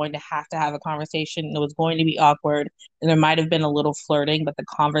obviously were going to have a conversation. It was going to be awkward, and there might have been a little flirting, but the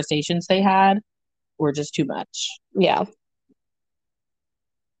conversations they had were just too much. Yeah.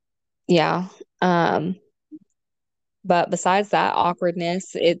 Yeah. But besides that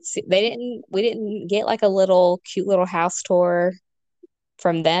awkwardness, we didn't get like a little cute little house tour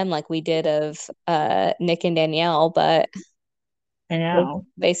from them like we did of Nick and Danielle, but I know.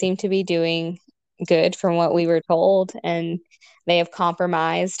 they seem to be doing good from what we were told, and they have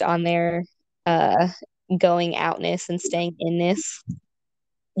compromised on their uh going outness and staying inness.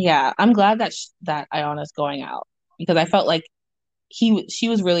 Yeah, I'm glad that that Ayana's going out because I felt like she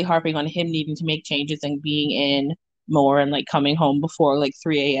was really harping on him needing to make changes and being in more and like coming home before like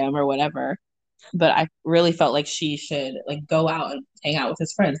 3 a.m. or whatever. But I really felt like she should like go out and hang out with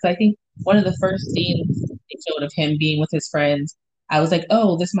his friends. So I think one of the first scenes they showed of him being with his friends, I was like,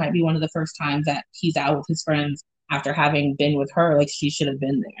 oh, this might be one of the first times that he's out with his friends after having been with her. Like she should have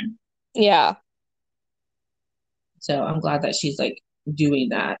been there. Yeah. So I'm glad that she's like doing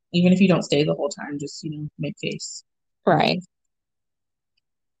that. Even if you don't stay the whole time, just make face. Right.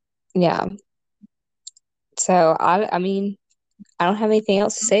 Yeah. So I mean, I don't have anything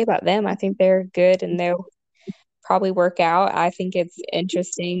else to say about them. I think they're good and they'll probably work out. I think it's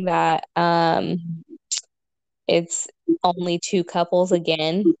interesting that it's only two couples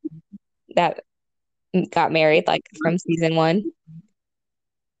again that got married like from season 1.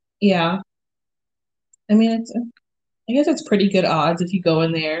 Yeah. I mean, I guess it's pretty good odds if you go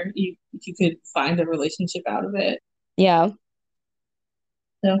in there, you could find a relationship out of it. Yeah.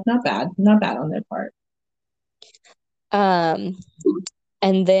 No, not bad. Not bad on their part. And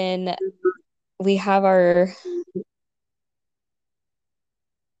then we have our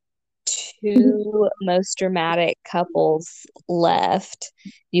two most dramatic couples left.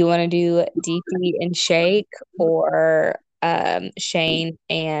 You want to do DP and Shake or Shane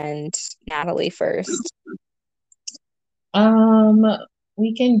and Natalie first?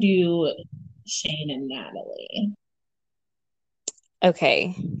 We can do Shane and Natalie.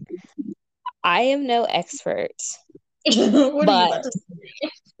 Okay. I am no expert. What are you about to say?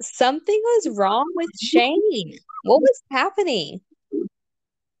 Something was wrong with Shane. What was happening?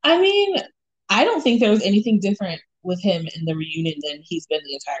 I mean, I don't think there was anything different with him in the reunion than he's been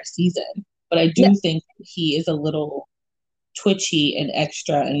the entire season. But I do think he is a little twitchy and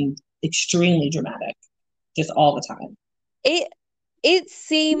extra and extremely dramatic just all the time. It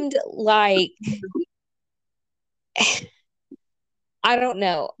seemed like I don't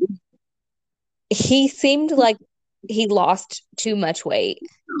know. He seemed like he lost too much weight.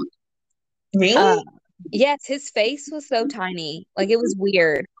 Really? Yes, his face was so tiny. Like it was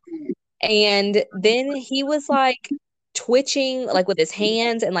weird. And then he was like twitching like with his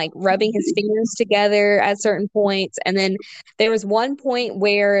hands and like rubbing his fingers together at certain points. And then there was one point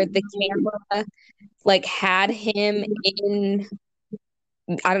where the camera like had him in,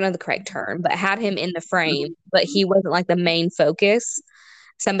 I don't know the correct term, but had him in the frame, but he wasn't like the main focus.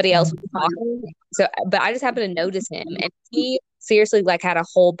 Somebody else was talking. So, but I just happened to notice him, and he seriously like had a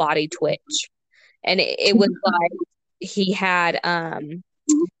whole body twitch, and it was like he had and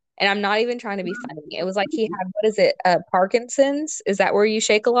I'm not even trying to be funny. It was like he had, what is it, Parkinson's? Is that where you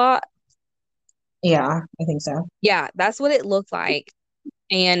shake a lot? Yeah, I think so. Yeah, that's what it looked like,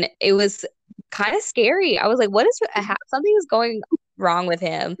 and it was kind of scary. I was like, what is something is going wrong with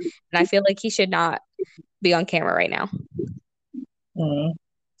him, and I feel like he should not be on camera right now.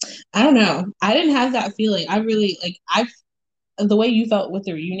 I don't know. I didn't have that feeling. I really the way you felt with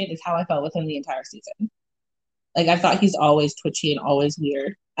the reunion is how I felt with him the entire season. Like I thought he's always twitchy and always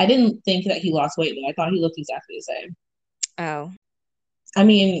weird. I didn't think that he lost weight though. I thought he looked exactly the same. Oh. I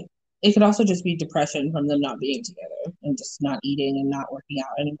mean, it could also just be depression from them not being together and just not eating and not working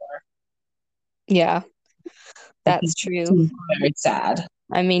out anymore. Yeah. That's true. Very sad.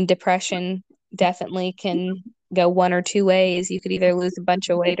 I mean, depression definitely can go one or two ways. You could either lose a bunch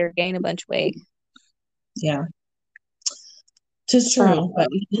of weight or gain a bunch of weight. Yeah. It's true, but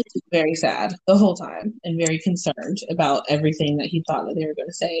he looked very sad the whole time and very concerned about everything that he thought that they were going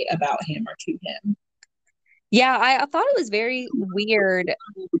to say about him or to him. Yeah, I thought it was very weird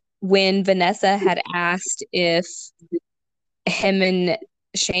when Vanessa had asked if him and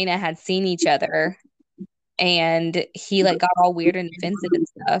Shayna had seen each other, and he like got all weird and defensive and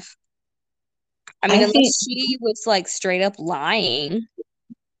stuff. I mean, unless she was like straight up lying.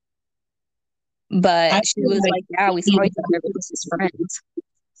 But she was like, yeah, we saw each other, but this is friends.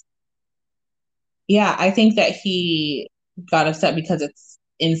 Yeah, I think that he got upset because it's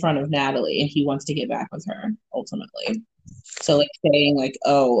in front of Natalie and he wants to get back with her ultimately. So like saying like,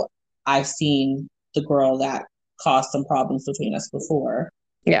 oh, I've seen the girl that caused some problems between us before.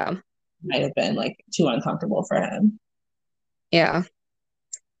 Yeah. Might have been like too uncomfortable for him. Yeah.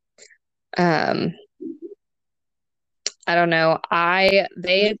 I don't know.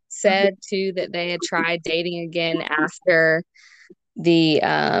 They had said too that they had tried dating again after the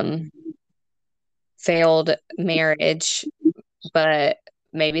failed marriage, but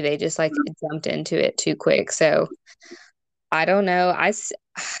maybe they just like jumped into it too quick. So I don't know. I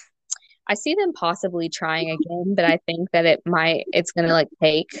see them possibly trying again, but I think that it's gonna like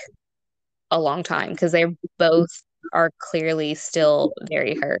take a long time because they both are clearly still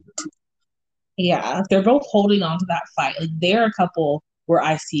very hurt. Yeah, they're both holding on to that fight. Like they're a couple where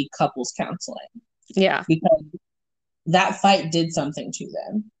I see couples counseling. Yeah. Because that fight did something to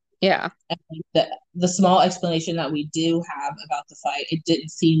them. Yeah. And the small explanation that we do have about the fight, it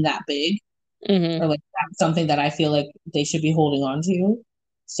didn't seem that big. Or like that's something that I feel like they should be holding on to.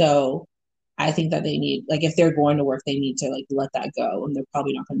 So I think that they need, like, if they're going to work, they need to like let that go, and they're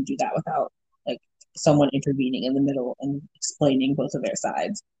probably not going to do that without like someone intervening in the middle and explaining both of their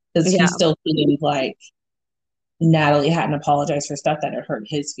sides. Because he still seemed like Natalie hadn't apologized for stuff that had hurt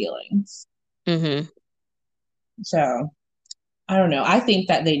his feelings. So I don't know. I think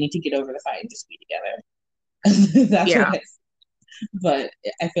that they need to get over the fight and just be together. That's what I say. But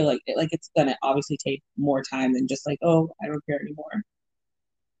I feel like it's gonna obviously take more time than just like, oh, I don't care anymore.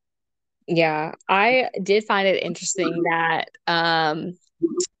 Yeah, I did find it interesting that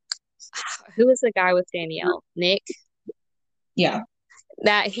who was the guy with Danielle? Nick? Yeah.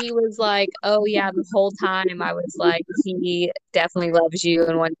 That he was like, oh yeah, the whole time I was like, he definitely loves you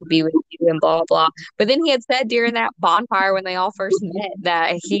and wants to be with you and blah blah. But then he had said during that bonfire when they all first met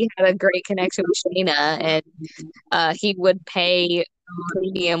that he had a great connection with Shayna and he would pay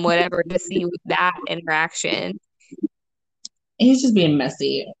premium whatever to see that interaction. He's just being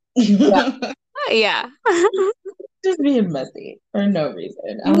messy. Yeah. Yeah. Just being messy for no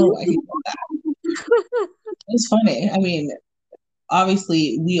reason. I don't know why he did that. It's funny. I mean,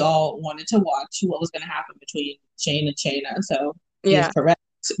 obviously we all wanted to watch what was going to happen between Shane and Shayna, so he's correct,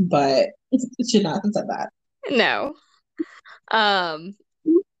 but it should not have said that. No.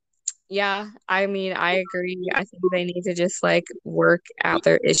 Yeah, I mean, I agree. I think they need to just like work out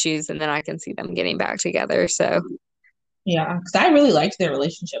their issues and then I can see them getting back together. So yeah, because I really liked their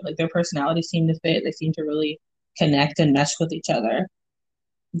relationship. Like their personalities seemed to fit. They seemed to really connect and mesh with each other.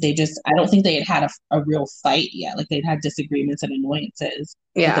 I don't think they had a real fight yet. Like they'd had disagreements and annoyances.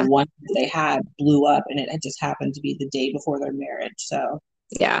 Yeah. But the one they had blew up, and it had just happened to be the day before their marriage. So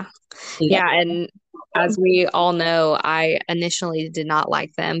yeah. Yeah, and as we all know, I initially did not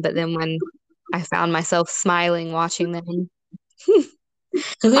like them, but then when I found myself smiling watching them, because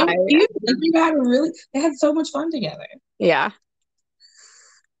they were cute. They had so much fun together. Yeah.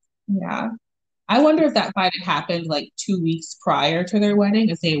 Yeah. I wonder if that fight had happened like 2 weeks prior to their wedding,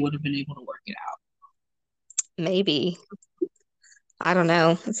 if they would have been able to work it out. Maybe. I don't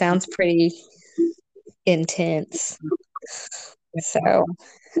know. It sounds pretty intense. So,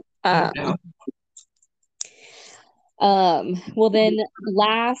 well then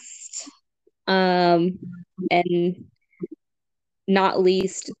last, and not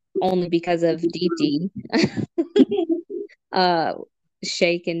least only because of Deepti,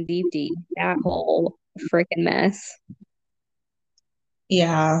 Shake and Deepti, that whole freaking mess.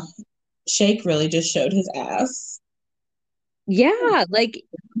 Yeah. Shake really just showed his ass. Yeah, like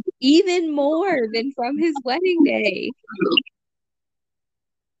even more than from his wedding day.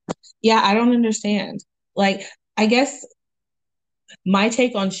 Yeah, I don't understand. Like, I guess my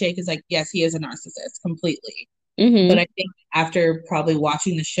take on Shake is like, yes, he is a narcissist completely. But I think after probably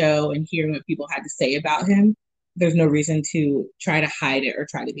watching the show and hearing what people had to say about him, there's no reason to try to hide it or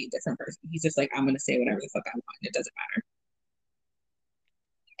try to be a different person. He's just like, I'm going to say whatever the fuck I want. It doesn't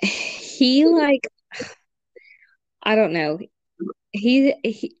matter. He like, I don't know.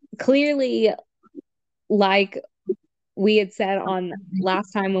 He clearly, like we had said on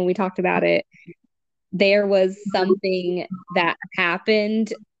last time when we talked about it, there was something that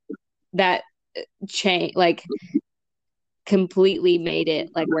happened that changed, like completely made it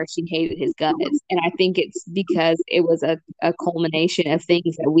like where she hated his guts. And I think it's because it was a culmination of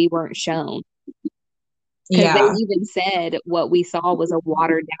things that we weren't shown. Because they even said what we saw was a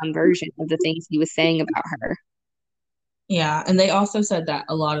watered down version of the things he was saying about her. Yeah, and they also said that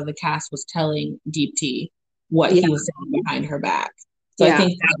a lot of the cast was telling Deepti what he was saying behind her back. So I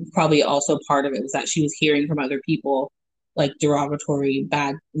think that was probably also part of it, was that she was hearing from other people like derogatory,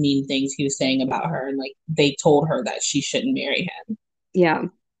 bad, mean things he was saying about her, and like they told her that she shouldn't marry him. Yeah.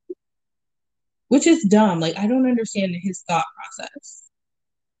 Which is dumb. Like I don't understand his thought process.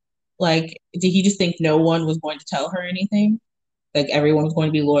 Like, did he just think no one was going to tell her anything? Like everyone was going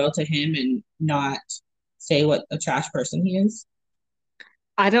to be loyal to him and not say what a trash person he is?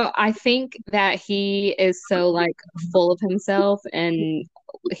 I think that he is so like full of himself and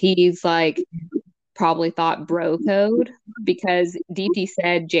he's like probably thought bro code because DT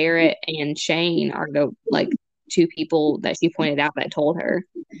said Jarrett and Shane are the like two people that she pointed out that told her.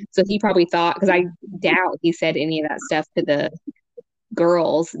 So he probably thought, because I doubt he said any of that stuff to the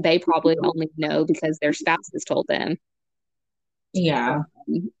girls. They probably only know because their spouses told them. Yeah.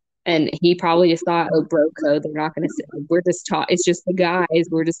 And he probably just thought, oh, bro code, they're not going to say, we're just talk. It's just the guys.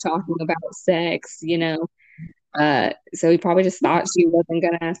 We're just talking about sex, you know? So he probably just thought she wasn't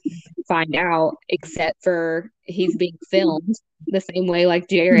gonna find out, except for he's being filmed the same way like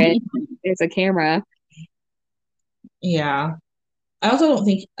Jared. There's a camera. Yeah. I also don't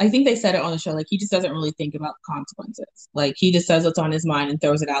think, I think they said it on the show, like he just doesn't really think about consequences. Like he just says what's on his mind and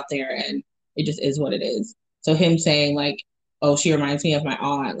throws it out there and it just is what it is. So him saying like, oh, she reminds me of my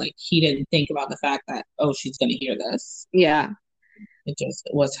aunt, like he didn't think about the fact that, oh, she's gonna hear this. Yeah. It just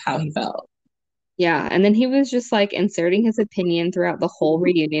was how he felt. Yeah. And then he was just like inserting his opinion throughout the whole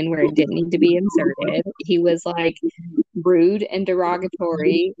reunion where it didn't need to be inserted. He was like rude and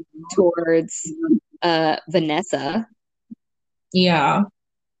derogatory towards Vanessa. Yeah.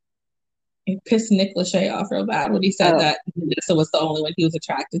 It pissed Nick Lachey off real bad when he said Oh. that Vanessa was the only one he was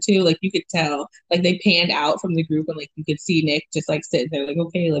attracted to. Like you could tell, like they panned out from the group and like you could see Nick just like sitting there, like,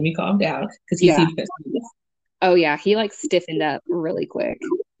 okay, let me calm down because he seemed pissed. Oh yeah, he like stiffened up really quick.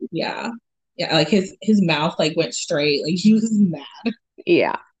 Yeah. Yeah, like his mouth like went straight. Like he was mad.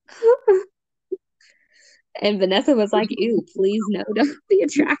 Yeah. And Vanessa was like, ew, please no, don't be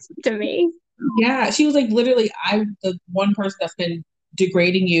attracted to me. Yeah. She was like, literally, I'm the one person that's been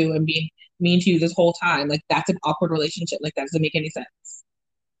degrading you and being mean to you this whole time. Like that's an awkward relationship. Like that doesn't make any sense.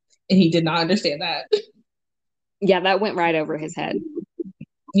 And he did not understand that. Yeah, that went right over his head.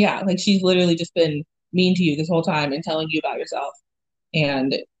 Yeah, like she's literally just been mean to you this whole time and telling you about yourself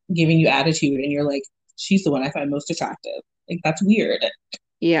and giving you attitude and you're like, she's the one I find most attractive. Like that's weird.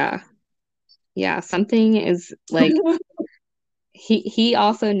 Yeah. Yeah, something is like he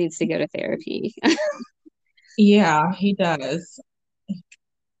also needs to go to therapy. Yeah, he does.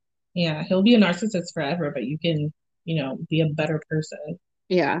 Yeah, he'll be a narcissist forever, but you can, be a better person.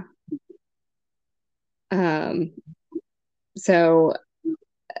 Yeah. So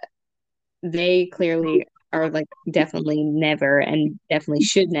they clearly are like definitely never and definitely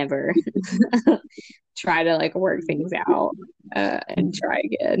should never try to like work things out and try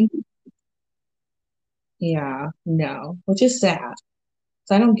again. Yeah, no, which is sad.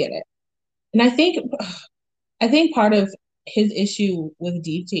 So I don't get it. And I think part of his issue with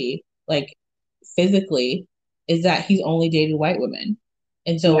DT, like physically, is that he's only dated white women.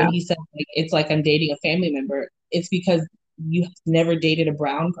 And so Yeah. when he said like it's like I'm dating a family member, it's because you have never dated a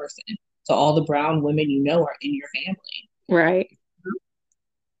brown person. So all the brown women you know are in your family. Right.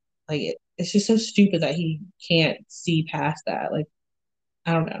 Like it's just so stupid that he can't see past that. Like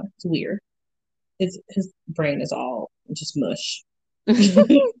I don't know, it's weird. His brain is all just mush. I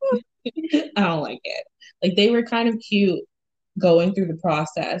don't like it. Like they were kind of cute going through the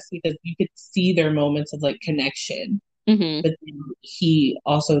process because you could see their moments of like connection. Mm-hmm. But then he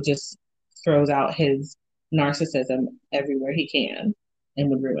also just throws out his narcissism everywhere he can and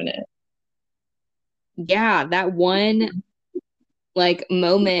would ruin it. Yeah, that one like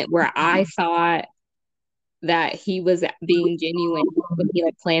moment where I thought that he was being genuine when he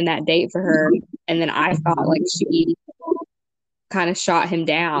like planned that date for her, and then I thought like she kind of shot him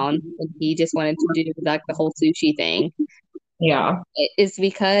down and he just wanted to do like the whole sushi thing. Yeah. It's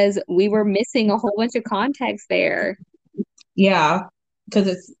because we were missing a whole bunch of context there. Yeah.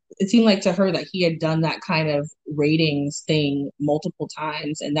 Because it seemed like to her that he had done that kind of ratings thing multiple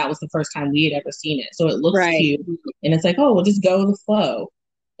times, and that was the first time we had ever seen it. So it looks Right. cute, and it's like, oh, we'll just go with the flow.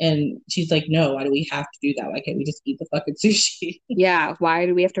 And she's like, no, why do we have to do that? Why can't we just eat the fucking sushi? Yeah, why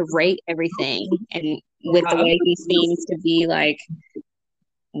do we have to rate everything? And with the way he seems to be like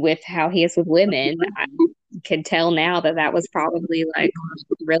with how he is with women, I can tell now that that was probably like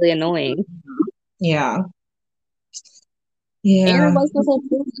really annoying. Yeah. And Yeah. was the whole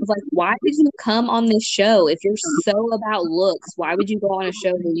point of like, why did you come on this show? If you're so about looks, why would you go on a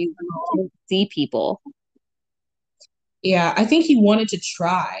show where you can't see people? Yeah. I think he wanted to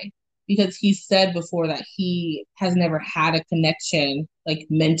try because he said before that he has never had a connection like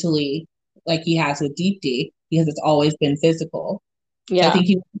mentally like he has with Deep D because it's always been physical. So I Yeah. think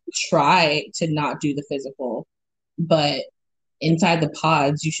he wanted to try to not do the physical, but inside the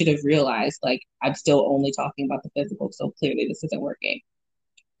pods, you should have realized like I'm still only talking about the physical, so clearly this isn't working.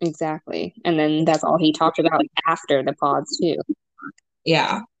 Exactly. And then that's all he talked about after the pods too.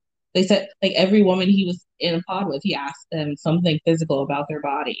 Yeah. They said like every woman he was in a pod with, he asked them something physical about their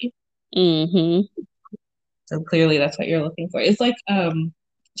body. Mm-hmm. So clearly that's what you're looking for. It's like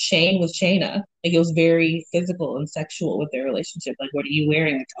Shane with Shayna. Like it was very physical and sexual with their relationship. Like, what are you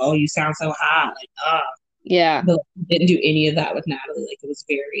wearing? Like, oh, you sound so hot. Like, Yeah. but like, didn't do any of that with Natalie. Like it was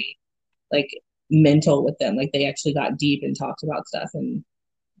very like mental with them. Like they actually got deep and talked about stuff. And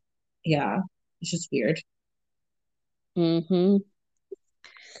yeah, it's just weird. Mm-hmm.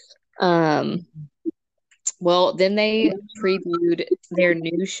 Well, then they previewed their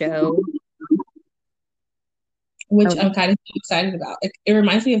new show, Which I'm kind of excited about. It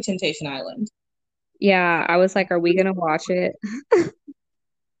reminds me of Temptation Island. Yeah, I was like, are we gonna watch it?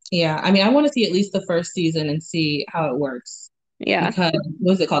 Yeah, I mean, I want to see at least the first season and see how it works. Yeah. Because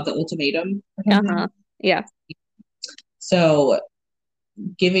what is it called? The Ultimatum or something? Uh-huh. Yeah. So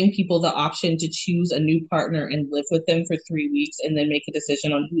giving people the option to choose a new partner and live with them for 3 weeks and then make a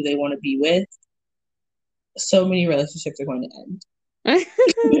decision on who they want to be with. So many relationships are going to end.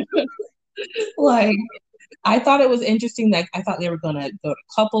 Like, I thought it was interesting that I thought they were going to go to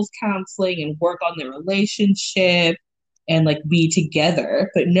couples counseling and work on their relationship and like be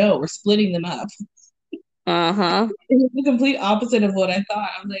together. But no, we're splitting them up. Uh-huh. It was the complete opposite of what I thought.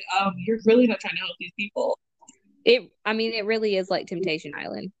 I was like, you're really not trying to help these people. I mean, it really is like Temptation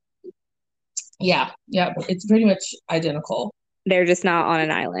Island. Yeah, it's pretty much identical. They're just not on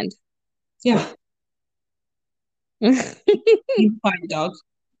an island. Yeah. Be quiet, dog.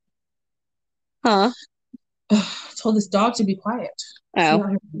 Huh? I told this dog to be quiet. Oh. She's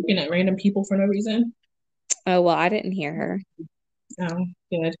not looking at random people for no reason. Oh, well, I didn't hear her. Oh,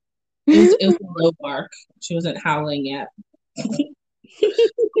 good. It was a low bark. She wasn't howling yet.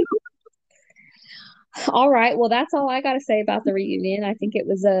 All right. Well, that's all I got to say about the reunion. I think it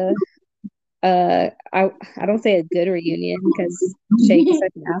was I don't say a good reunion because Shake's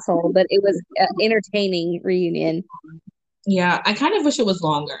such an asshole, but it was an entertaining reunion. Yeah, I kind of wish it was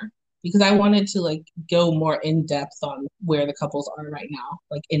longer because I wanted to like go more in depth on where the couples are right now,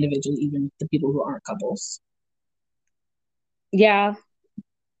 like individually, even the people who aren't couples. Yeah,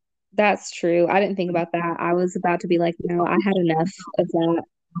 that's true. I didn't think about that. I was about to be like, no, I had enough of that.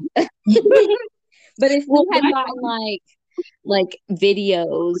 But if we had gotten like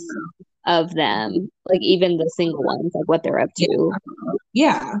videos of them, like even the single ones, like what they're up to.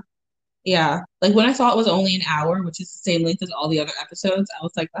 Yeah. Like when I saw it was only an hour, which is the same length as all the other episodes, I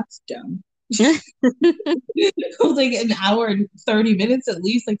was like, that's dumb. It was like an hour and 30 minutes at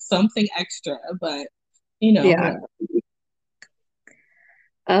least, like something extra, but you know. Yeah.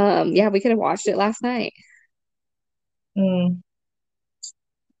 Yeah, we could have watched it last night.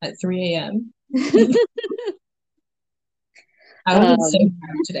 At 3 a.m. I would have been so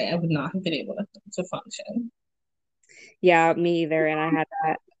tired today. I would not have been able to function. Yeah, me either. And I had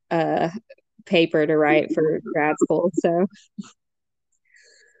that paper to write for grad school, so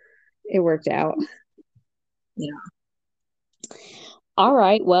it worked out. Yeah. All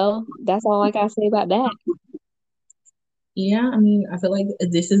right. Well, that's all I gotta say about that. Yeah, I mean, I feel like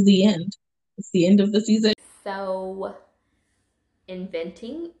this is the end. It's the end of the season. So,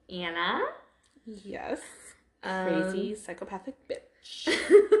 inventing Anna. Yes. Crazy psychopathic bitch.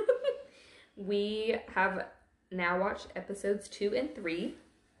 We have now watched episodes 2 and 3.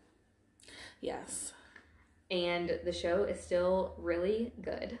 Yes. And the show is still really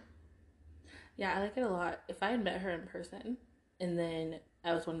good. Yeah, I like it a lot. If I had met her in person and then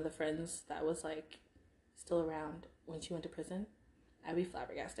I was one of the friends that was like still around when she went to prison, I'd be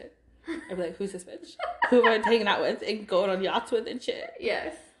flabbergasted. I'd be like, who's this bitch? Who am I hanging out with and going on yachts with and shit?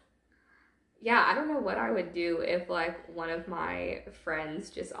 Yes. Yeah, I don't know what I would do if like one of my friends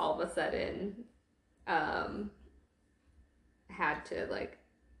just all of a sudden had to like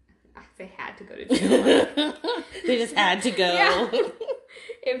I say had to go to jail. They just had to go. Yeah.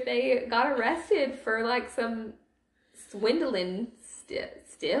 If they got arrested for like some swindling stiff.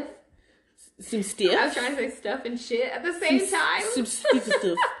 Some stiff? I was trying to say stuff and shit at the same time. Some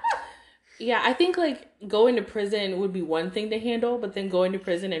stuff. Yeah, I think like going to prison would be one thing to handle, but then going to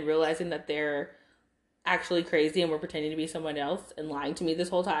prison and realizing that they're actually crazy and were pretending to be someone else and lying to me this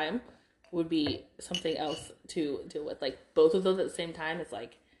whole time would be something else to deal with. Like both of those at the same time, it's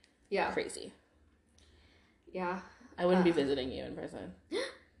like crazy. Yeah. I wouldn't be visiting you in person.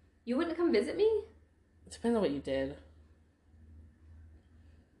 You wouldn't come visit me? It depends on what you did.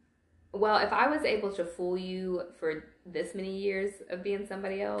 Well, if I was able to fool you for this many years of being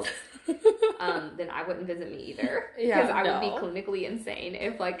somebody else, then I wouldn't visit me either. Because I would be clinically insane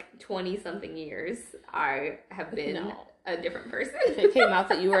if like 20 something years I have been a different person. If it came out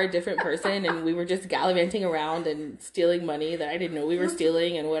that you were a different person and we were just gallivanting around and stealing money that I didn't know we were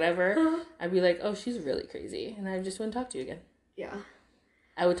stealing and whatever, I'd be like, oh, she's really crazy. And I just wouldn't talk to you again. Yeah.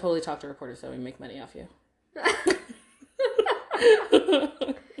 I would totally talk to reporters so we make money off you.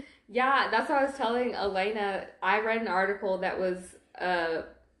 Yeah, that's what I was telling Elena. I read an article that was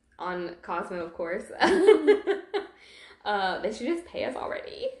on Cosmo, of course. They should just pay us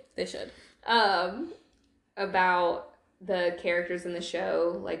already. They should. About the characters in the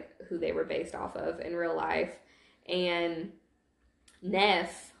show, like who they were based off of in real life. And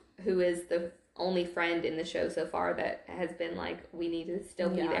Neff, who is the only friend in the show so far that has been like, we need to still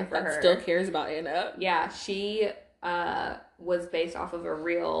be there for her. Still cares about Anna. Yeah, she was based off of a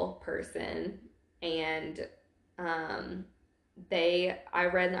real person. And I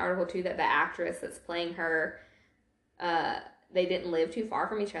read in the article too that the actress that's playing her, they didn't live too far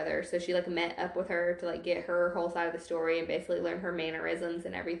from each other, so she like met up with her to like get her whole side of the story and basically learn her mannerisms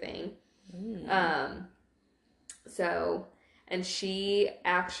and everything. And she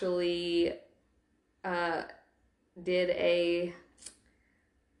actually did a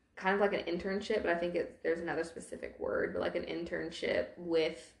kind of like an internship, but I think there's another specific word, but like an internship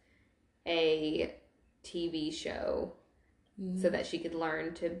with a TV show so that she could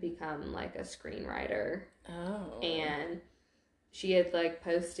learn to become like a screenwriter. Oh. And she had like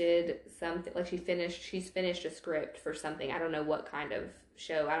posted something, like she's finished a script for something. I don't know what kind of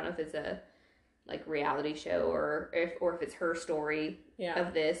show. I don't know if it's a like reality show or if it's her story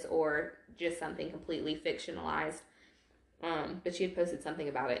of this or just something completely fictionalized. But she had posted something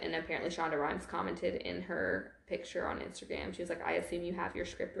about it, and apparently Shonda Rhimes commented in her picture on Instagram. She was like, I assume you have your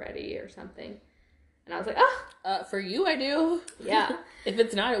script ready or something. And I was like, oh. For you, I do. Yeah. If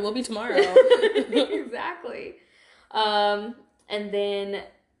it's not, it will be tomorrow. Exactly. And then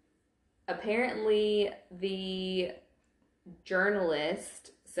apparently the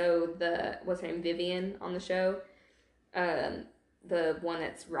journalist, so what's her name, Vivian on the show, the one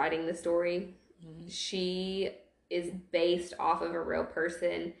that's writing the story, she is based off of a real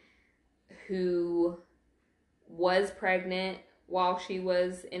person who was pregnant while she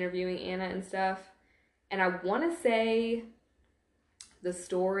was interviewing Anna and stuff. And I want to say the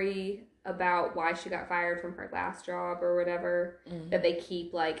story about why she got fired from her last job or whatever that they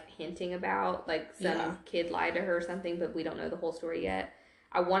keep like hinting about, like some kid lied to her or something, but we don't know the whole story yet.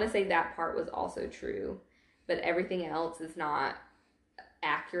 I want to say that part was also true, but everything else is not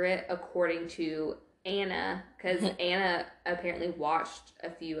accurate according to Anna, because Anna apparently watched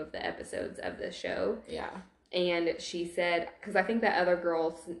a few of the episodes of the show. Yeah. And she said, because I think that other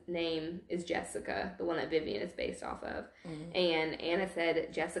girl's name is Jessica, the one that Vivian is based off of. And Anna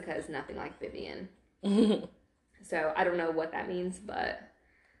said Jessica is nothing like Vivian. So I don't know what that means, but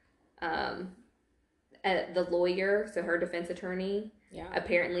the lawyer, so her defense attorney,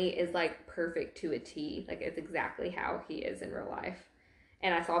 apparently is like perfect to a T. Like it's exactly how he is in real life.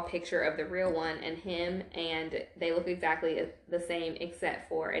 And I saw a picture of the real one and him, and they look exactly the same except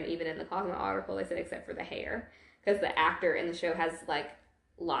for, and even in the Cosmo article, they said except for the hair. Because the actor in the show has, like,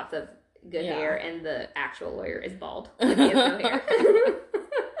 lots of good hair, and the actual lawyer is bald. Like, he has no hair.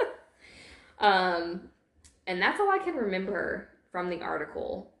 And that's all I can remember from the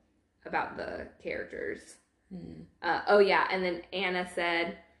article about the characters. And then Anna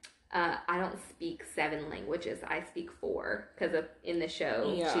said, I don't speak 7 languages. I speak 4 because in the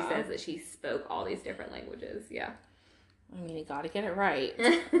show she says that she spoke all these different languages. Yeah. I mean, you got to get it right,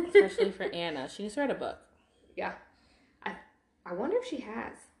 especially for Anna. She needs to write a book. Yeah. I wonder if she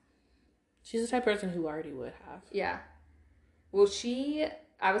has. She's the type of person who already would have. Yeah. Well,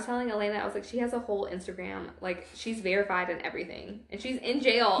 I was telling Elena, I was like, she has a whole Instagram. Like, she's verified and everything, and she's in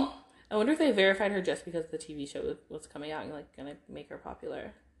jail. I wonder if they verified her just because the TV show was coming out and like gonna make her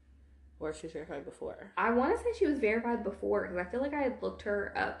popular. Or she was verified before. I want to say she was verified before, because I feel like I had looked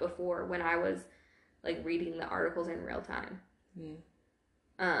her up before when I was, like, reading the articles in real time.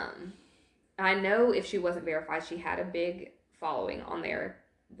 I know if she wasn't verified, she had a big following on there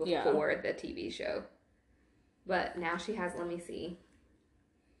before the TV show. But now she has, let me see.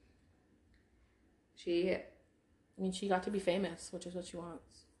 She got to be famous, which is what she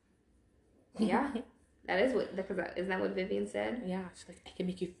wants. Yeah. That is isn't that what Vivian said? Yeah, she's like, I can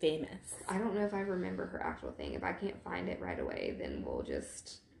make you famous. I don't know if I remember her actual thing. If I can't find it right away, then we'll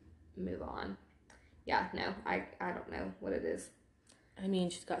just move on. Yeah, no, I don't know what it is. I mean,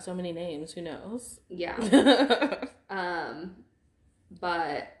 she's got so many names, who knows? Yeah.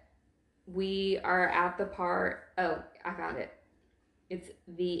 But we are at the part, I found it. It's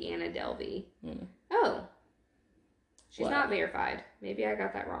the Anna Delvey. Oh. She's not verified. Maybe I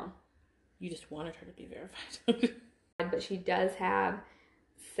got that wrong. You just wanted her to be verified. but she does have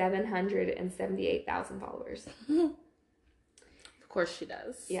 778,000 followers. Of course she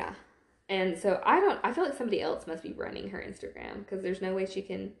does. Yeah. And so I feel like somebody else must be running her Instagram because there's no way she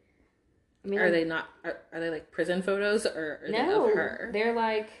can. I mean, are they not? Are they like prison photos or are they of her? They're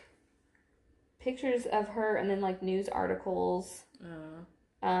like pictures of her and then like news articles,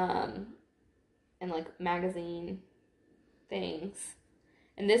 and like magazine things.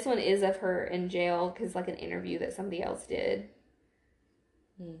 And this one is of her in jail because like an interview that somebody else did.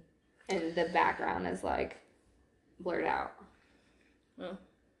 And the background is like blurred out. Well,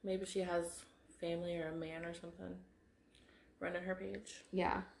 maybe she has family or a man or something running her page.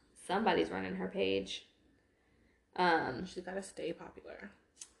 Yeah, somebody's running her page. She's got to stay popular.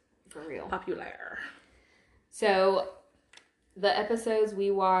 For real. Popular. So, the episodes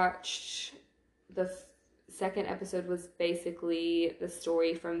we watched, the second episode was basically the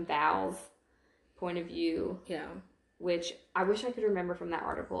story from Val's point of view. Yeah. Which I wish I could remember from that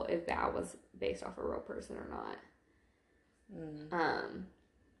article if Val was based off a real person or not.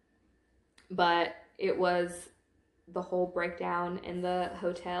 But it was the whole breakdown in the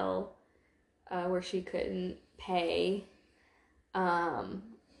hotel where she couldn't pay.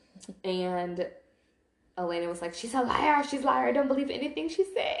 And Elena was like, she's a liar, I don't believe anything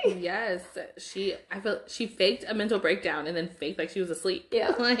she's saying. Yes, I felt she faked a mental breakdown and then faked like she was asleep. Yeah.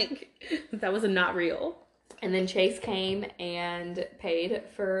 Like, that was not real. And then Chase came and paid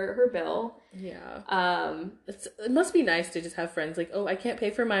for her bill. Yeah. It must be nice to just have friends like, oh, I can't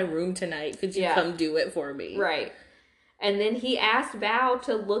pay for my room tonight. Could you come do it for me? Right. And then he asked Val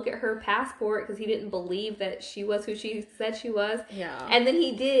to look at her passport because he didn't believe that she was who she said she was. Yeah. And then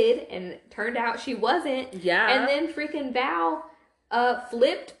he did, and it turned out she wasn't. Yeah. And then freaking Val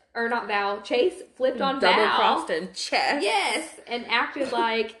Chase flipped on Val. Double-crossed and chest. Yes. And acted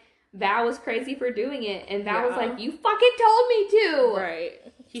like Val was crazy for doing it. And Val was like, you fucking told me to.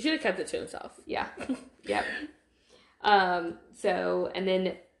 Right. He should have kept it to himself. Yeah. Yep. So, and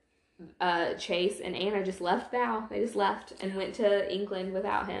then Chase and Anna just left Val. They just left and went to England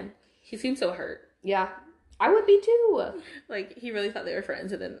without him. He seemed so hurt. Yeah. I would be too. Like, he really thought they were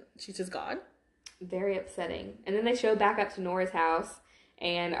friends and then she's just gone. Very upsetting. And then they show back up to Nora's house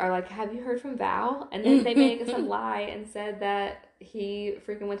and are like, have you heard from Val? And then they made some lie and said that he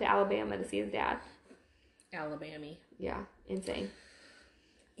freaking went to Alabama to see his dad. Alabama. Yeah. Insane.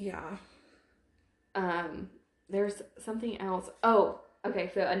 Yeah. There's something else. Oh,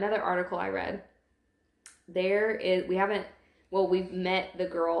 okay. So another article I read. We've met the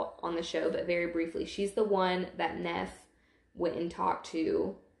girl on the show, but very briefly. She's the one that Neff went and talked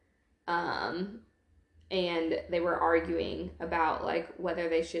to. And they were arguing about like whether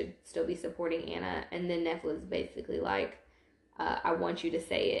they should still be supporting Anna. And then Neff was basically like, I want you to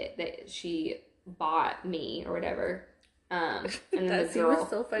say it, that she bought me or whatever. And then that the girl was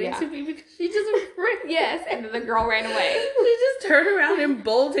so funny to me because she just ran. Yes, and then the girl ran away. She just turned around and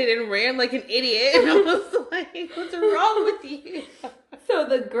bolted and ran like an idiot. And I was like, what's wrong with you? So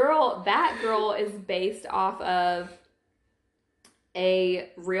that girl is based off of a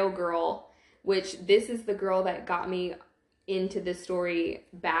real girl, which this is the girl that got me into this story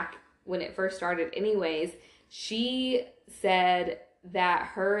back when it first started anyways. She said that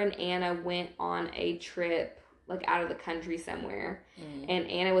her and Anna went on a trip like out of the country somewhere, and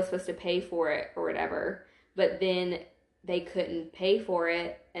Anna was supposed to pay for it or whatever, but then they couldn't pay for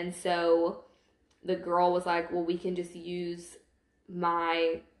it, and so the girl was like, well, we can just use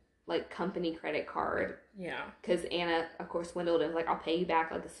my like company credit card. Yeah. Because Anna, of course, swindled and was like, I'll pay you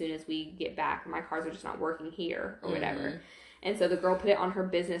back like as soon as we get back. My cards are just not working here or whatever. And so the girl put it on her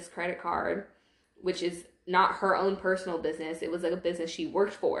business credit card, which is not her own personal business. It was like a business she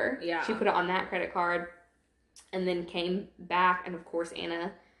worked for. Yeah. She put it on that credit card and then came back. And of course,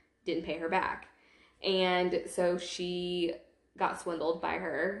 Anna didn't pay her back. And so she got swindled by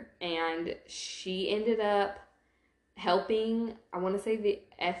her. And she ended up helping, I want to say the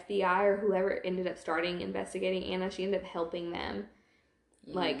FBI or whoever ended up investigating Anna. She ended up helping them,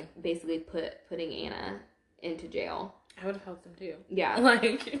 like basically putting Anna into jail. I would have helped them too. Yeah.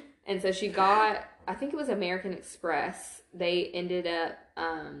 Like, and so she got, I think it was American Express. They ended up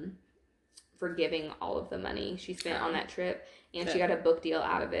forgiving all of the money she spent on that trip, and she got a book deal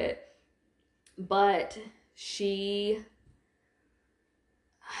out of it. But she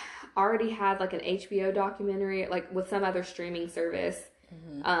already had like an HBO documentary, like with some other streaming service.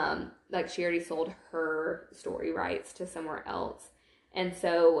 Like she already sold her story rights to somewhere else. And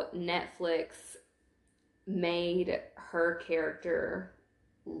so Netflix made her character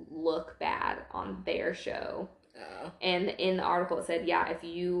look bad on their show. And in the article it said, yeah, if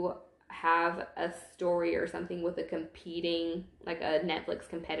you have a story or something with a competing, like a Netflix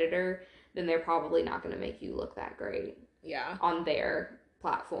competitor, then they're probably not going to make you look that great. Yeah. On their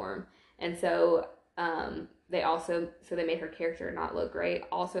platform. And so they made her character not look great.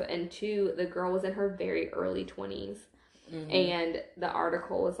 Also, and two, the girl was in her very early 20s. Mm-hmm. And the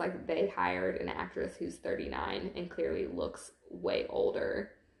article was like they hired an actress who's 39 and clearly looks way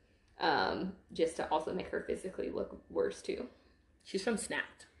older, just to also make her physically look worse too. She's from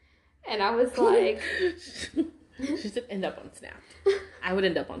Snapped. And I was like... She should end up on Snapped. I would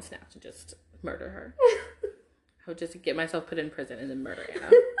end up on Snapped and just murder her. I would just get myself put in prison and then murder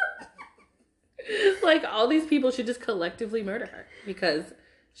Anna. Like, all these people should just collectively murder her because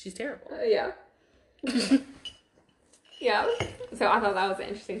she's terrible. Yeah. Yeah. So I thought that was an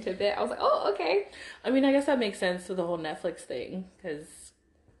interesting tidbit. I was like, oh, okay. I mean, I guess that makes sense with the whole Netflix thing because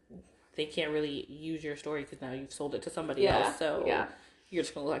they can't really use your story because now you've sold it to somebody else. So you're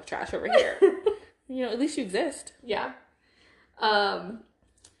just going to look like trash over here. You know, at least you exist. Yeah. And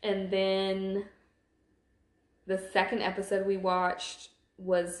then the second episode we watched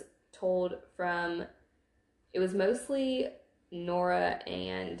was told from, it was mostly Nora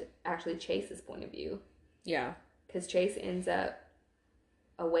and actually Chase's point of view. Yeah. Because Chase ends up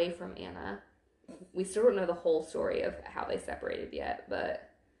away from Anna. We still don't know the whole story of how they separated yet, but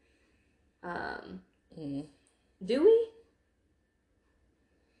do we?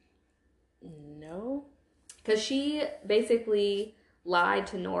 No. Because she basically lied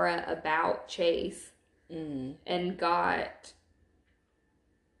to Nora about Chase and got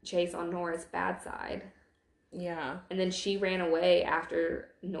Chase on Nora's bad side. Yeah. And then she ran away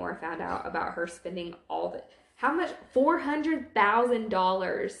after Nora found out about her spending all the... How much?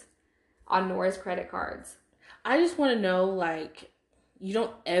 $400,000 on Nora's credit cards. I just want to know, like, you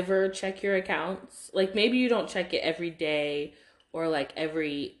don't ever check your accounts. Like, maybe you don't check it every day or, like,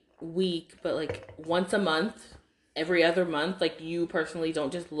 every week, but, like, once a month, every other month, like, you personally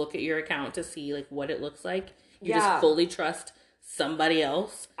don't just look at your account to see, like, what it looks like. You just fully trust somebody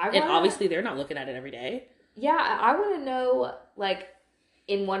else. And obviously they're not looking at it every day. Yeah, I want to know, like,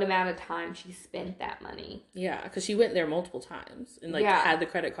 in what amount of time she spent that money. Yeah, because she went there multiple times and, like, had the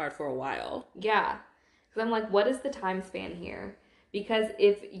credit card for a while. Yeah. Because I'm like, what is the time span here? Because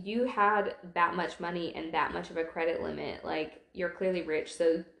if you had that much money and that much of a credit limit, like, you're clearly rich,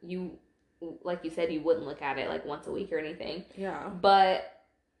 so you, like you said, you wouldn't look at it, like, once a week or anything. Yeah. But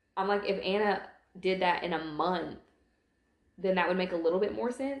I'm like, if Anna did that in a month, then that would make a little bit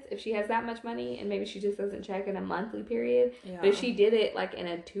more sense if she has that much money and maybe she just doesn't check in a monthly period. Yeah. But if she did it like in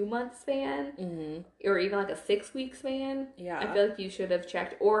a 2-month span or even like a 6-week span, I feel like you should have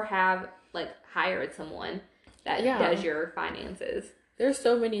checked or have like hired someone that does your finances. There's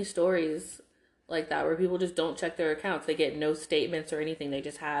so many stories like that where people just don't check their accounts. They get no statements or anything. They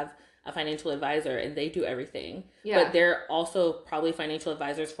just have a financial advisor and they do everything. Yeah. But they're also probably financial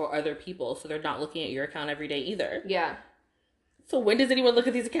advisors for other people. So they're not looking at your account every day either. Yeah. So when does anyone look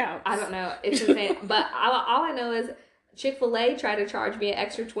at these accounts? I don't know. It's insane. But all I know is Chick-fil-A tried to charge me an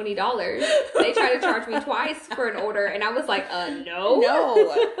extra $20. They tried to charge me twice for an order. And I was like, no.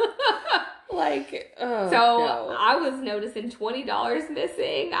 No. Like, no. I was noticing $20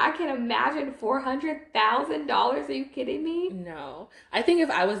 missing. I can imagine $400,000. Are you kidding me? No. I think if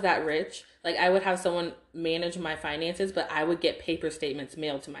I was that rich, like, I would have someone manage my finances, but I would get paper statements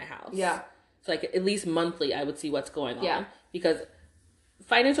mailed to my house. Yeah. So, like, at least monthly, I would see what's going on. Yeah. Because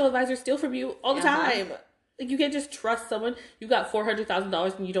financial advisors steal from you all the time. Like, you can't just trust someone. You got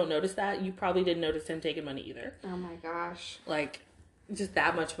 $400,000 and you don't notice that. You probably didn't notice him taking money either. Oh, my gosh. Like, just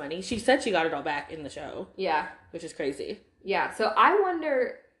that much money. She said she got it all back in the show. Yeah. Which is crazy. Yeah. So, I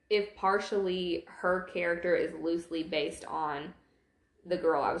wonder if partially her character is loosely based on the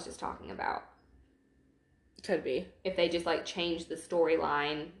girl I was just talking about. Could be. If they just, like, change the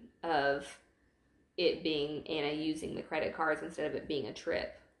storyline of it being Anna using the credit cards instead of it being a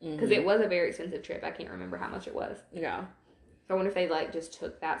trip. Because it was a very expensive trip. I can't remember how much it was. Yeah. So I wonder if they, like, just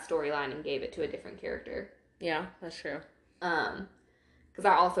took that storyline and gave it to a different character. Yeah, that's true. Because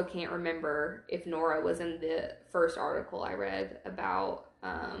I also can't remember if Nora was in the first article I read about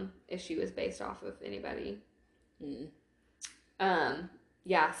if she was based off of anybody.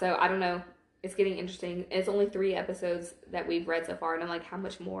 Yeah, so I don't know. It's getting interesting. It's only 3 episodes that we've read so far, and I'm like, how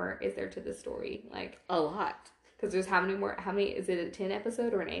much more is there to the story? Like, a lot. Because there's how many, is it a 10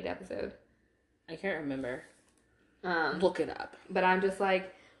 episode or an 8 episode? I can't remember. Look it up. But I'm just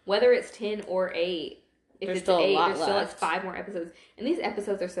like, whether it's 10 or 8, if there's it's still 8, a lot there's still like left. 5 more episodes. And these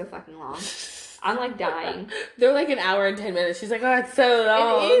episodes are so fucking long. I'm like dying. They're like an hour and 10 minutes. She's like, oh, it's so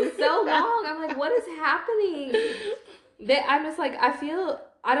long. It is so long. I'm like, what is happening? I'm just like, I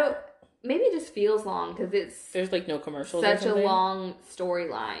maybe it just feels long because there's like no commercials. Such a long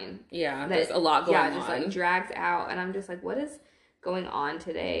storyline. Yeah, there's a lot going on. Yeah, just like drags out, and I'm just like, what is going on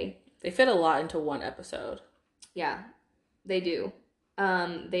today? They fit a lot into one episode. Yeah, they do.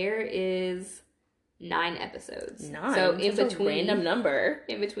 There is 9 episodes. 9. So in That's between, a random number.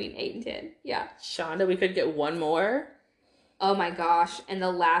 In between 8 and 10. Yeah. Shonda, we could get one more. Oh my gosh! And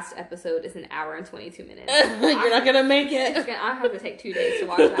the last episode is an hour and 22 minutes. You're not gonna make it. I have to take 2 days to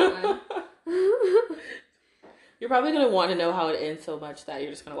watch that one. You're probably gonna want to know how it ends so much that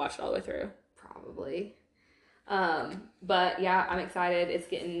you're just gonna watch it all the way through. Probably. But yeah, I'm excited. It's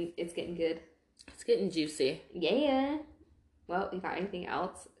getting good. It's getting juicy. Yeah. Well, you got anything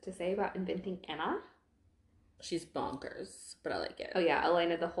else to say about Inventing Anna? She's bonkers, but I like it. Oh yeah,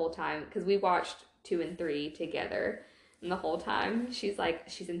 Elena the whole time, because we watched 2 and 3 together. And the whole time, she's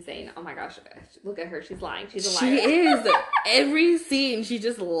insane. Oh my gosh, look at her. She's lying. She's a liar. She is. Every scene, she's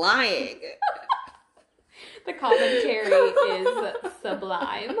just lying. The commentary is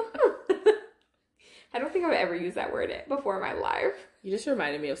sublime. I don't think I've ever used that word before in my life. You just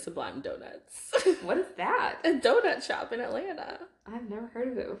reminded me of Sublime Donuts. What is that? A donut shop in Atlanta. I've never heard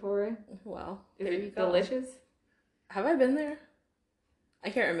of it before. Well, Is there it you go. delicious? Have I been there? I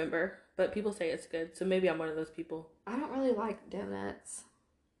can't remember, but people say it's good, so maybe I'm one of those people. I don't really like donuts.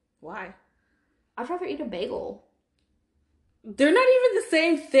 Why? I'd rather eat a bagel. They're not even the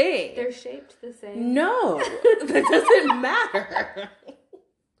same thing. They're shaped the same. No, that doesn't matter.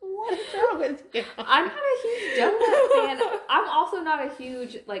 What is wrong with you? I'm not a huge donut fan. I'm also not a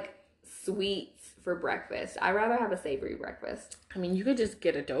huge, sweets for breakfast. I'd rather have a savory breakfast. I mean, you could just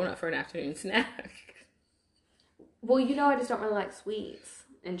get a donut for an afternoon snack. Well, I just don't really like sweets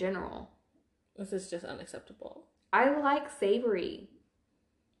in general. This is just unacceptable. I like savory.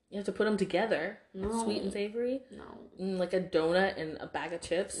 You have to put them together. No. Sweet and savory. No. Like a donut and a bag of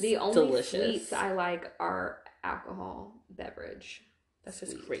chips. The only delicious. sweets I like are alcohol beverage. That's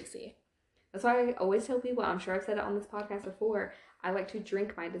just crazy. That's why I always tell people, I'm sure I've said it on this podcast before, I like to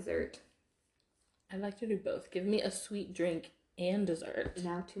drink my dessert. I like to do both. Give me a sweet drink and dessert.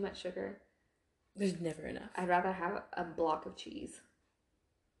 Now, too much sugar. There's never enough. I'd rather have a block of cheese.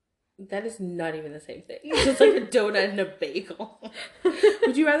 That is not even the same thing. It's just like a donut and a bagel.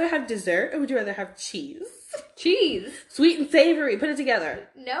 Would you rather have dessert or would you rather have cheese? Cheese! Sweet and savory. Put it together.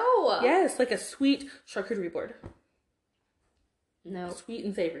 No! Yes, like a sweet charcuterie board. No. Sweet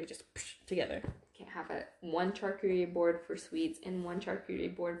and savory, just together. Can't have it. One charcuterie board for sweets and one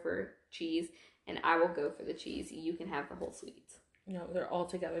charcuterie board for cheese, and I will go for the cheese. You can have the whole sweets. No, they're all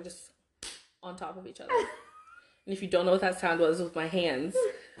together, just on top of each other. And if you don't know what that sound was, it was my hands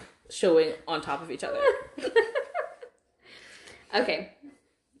showing on top of each other. Okay.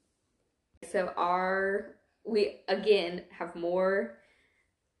 So we again have more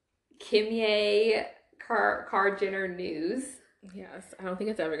Kimye Kar Jenner news. Yes, I don't think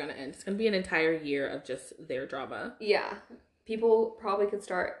it's ever going to end. It's going to be an entire year of just their drama. Yeah. People probably could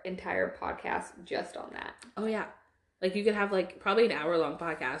start entire podcasts just on that. Oh, yeah. Like, you could have, probably an hour-long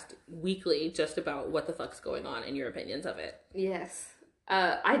podcast weekly just about what the fuck's going on and your opinions of it. Yes.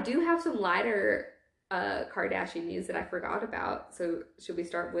 I do have some lighter Kardashian news that I forgot about. So, should we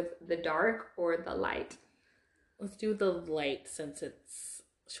start with the dark or the light? Let's do the light since it's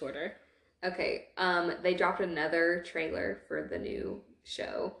shorter. Okay, they dropped another trailer for the new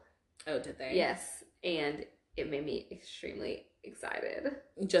show. Oh, did they? Yes, and it made me extremely excited.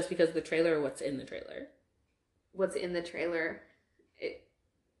 Just because of the trailer or what's in the trailer? What's in the trailer, I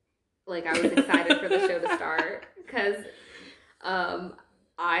was excited for the show to start because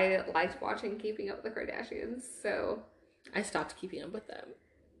I liked watching Keeping Up with the Kardashians, so... I stopped keeping up with them.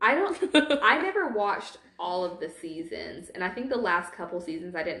 I never watched all of the seasons, and I think the last couple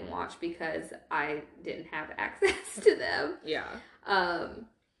seasons I didn't watch because I didn't have access to them. Yeah.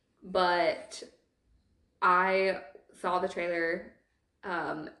 But I saw the trailer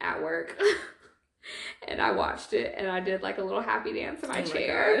at work, and I watched it, and I did a little happy dance in my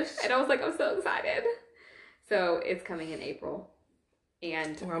chair, and I was like, I'm so excited. So it's coming in April.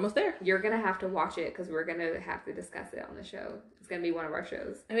 And we're almost there. You're going to have to watch it because we're going to have to discuss it on the show. It's going to be one of our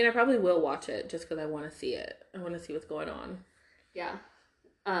shows. I mean, I probably will watch it just because I want to see it. I want to see what's going on. Yeah.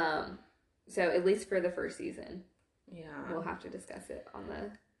 So at least for the first season. Yeah. We'll have to discuss it on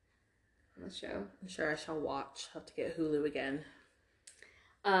the show. I'm sure I shall watch. I'll have to get Hulu again.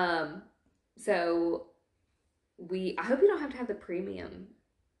 So I hope you don't have to have the premium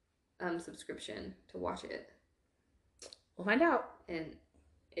subscription to watch it. We'll find out. And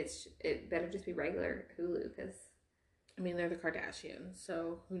it better just be regular Hulu because... I mean, they're the Kardashians,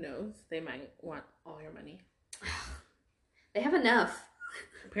 so who knows? They might want all your money. They have enough.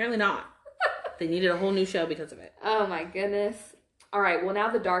 Apparently not. They needed a whole new show because of it. Oh my goodness. All right, well,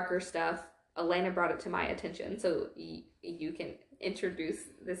 now the darker stuff. Elena brought it to my attention, so you can introduce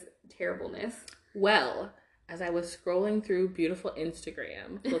this terribleness. Well, as I was scrolling through beautiful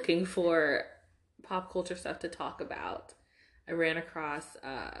Instagram looking for pop culture stuff to talk about, I ran across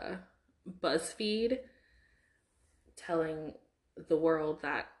BuzzFeed telling the world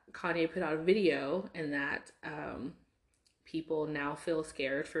that Kanye put out a video and that people now feel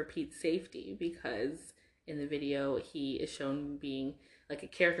scared for Pete's safety because in the video he is shown being, like a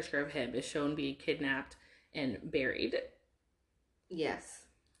caricature of him is shown being kidnapped and buried. Yes.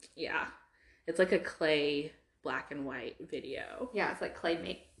 Yeah. It's like a clay black and white video. Yeah, it's like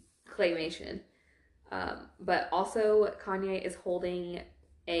claymation. But also Kanye is holding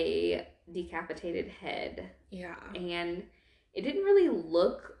a decapitated head. Yeah. And it didn't really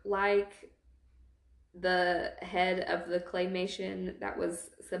look like the head of the claymation that was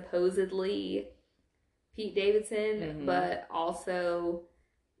supposedly Pete Davidson, but also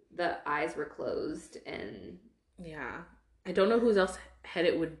the eyes were closed and... Yeah. I don't know whose else head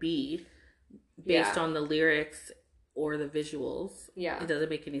it would be based on the lyrics or the visuals. Yeah. It doesn't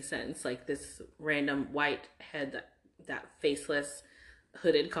make any sense. Like this random white head that faceless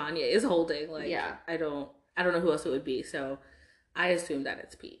hooded Kanye is holding. Like, yeah. I don't know who else it would be. So I assume that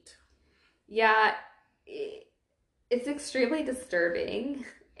it's Pete. Yeah. It's extremely disturbing.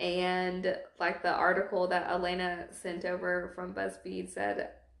 And like the article that Elena sent over from BuzzFeed said,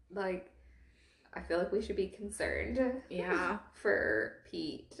 like, I feel like we should be concerned. Yeah. For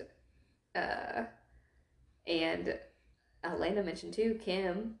Pete. And Elena mentioned too,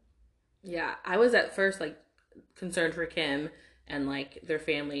 Kim. Yeah. I was at first like concerned for Kim and like their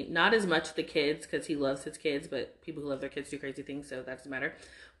family. Not as much the kids because he loves his kids, but people who love their kids do crazy things, so that doesn't matter.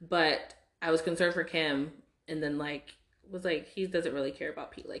 But I was concerned for Kim and then like was like, he doesn't really care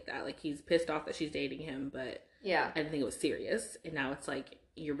about Pete like that. Like he's pissed off that she's dating him, but yeah, I didn't think it was serious. And now it's like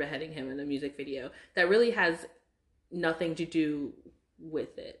you're beheading him in a music video that really has nothing to do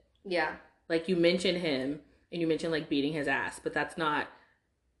with it. Yeah. Like you mention him and you mention like beating his ass, but that's not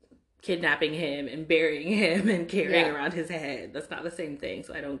kidnapping him and burying him and carrying around his head. That's not the same thing.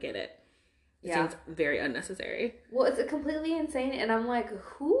 So I don't get it. It seems very unnecessary. Well, it's completely insane. And I'm like,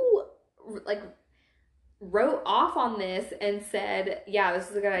 who like wrote off on this and said, yeah,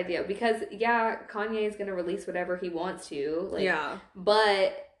 this is a good idea? Because yeah, Kanye is going to release whatever he wants to. Like, yeah.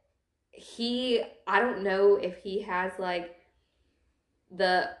 But I don't know if he has like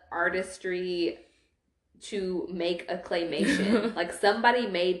the artistry to make a claymation. Like somebody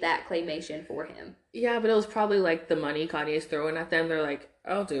made that claymation for him. Yeah, but it was probably like the money Kanye's throwing at them. They're like,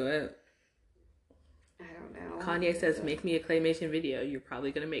 I'll do it. I don't know. Kanye says, make me a claymation video. You're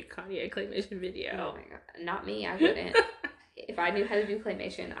probably going to make Kanye a claymation video. Oh my God. Not me. I wouldn't. If I knew how to do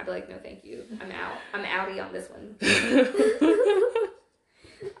claymation, I'd be like, no, thank you. I'm out. I'm outie on this one.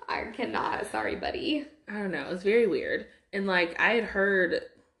 I cannot. Sorry, buddy. I don't know. It's very weird. And like, I had heard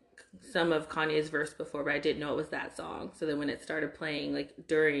some of Kanye's verse before, but I didn't know it was that song. So then when it started playing, like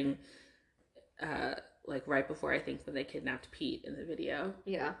during, like right before, I think when they kidnapped Pete in the video.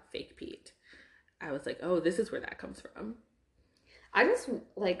 Yeah. Fake Pete. I was like, oh, this is where that comes from. I just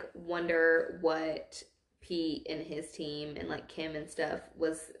like wonder what Pete and his team and like Kim and stuff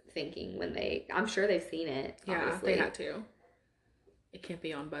was thinking when I'm sure they've seen it. Yeah, obviously. They had to. It can't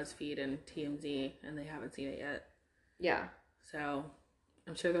be on BuzzFeed and TMZ and they haven't seen it yet. Yeah. So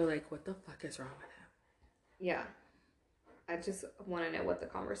I'm sure they're like, what the fuck is wrong with him? Yeah. I just want to know what the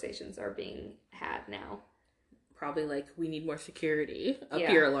conversations are being had now. Probably like, we need more security up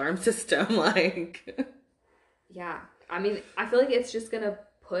your alarm system. Like, yeah. I mean, I feel like it's just going to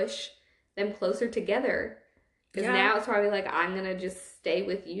push them closer together. Because now it's probably like, I'm going to just stay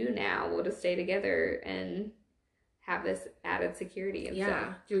with you now. We'll just stay together and have this added security and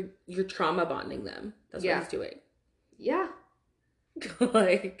stuff. You're trauma bonding them. That's what he's doing. Yeah.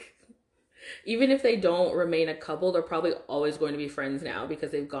 Like, even if they don't remain a couple, they're probably always going to be friends now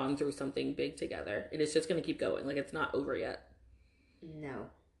because they've gone through something big together. And it's just going to keep going. Like, it's not over yet. No.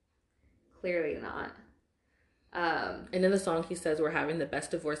 Clearly not. And in the song, he says, we're having the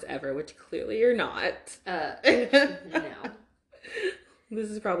best divorce ever, which clearly you're not. No. This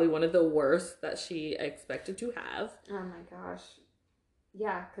is probably one of the worst that she expected to have. Oh my gosh.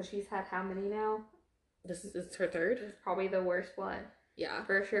 Yeah, because she's had how many now? This is her third? It's probably the worst one. Yeah.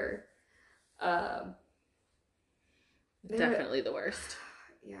 For sure. Definitely the worst.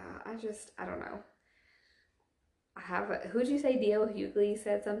 Yeah, I don't know. Who'd you say Dio Hughley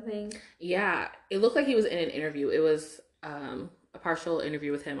said something? Yeah, it looked like he was in an interview. It was a partial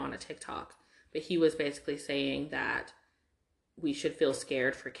interview with him on a TikTok. But he was basically saying that we should feel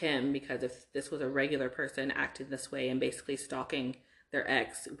scared for Kim, because if this was a regular person acting this way and basically stalking their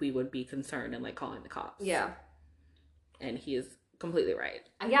ex, we would be concerned and like calling the cops. Yeah. And he is completely right.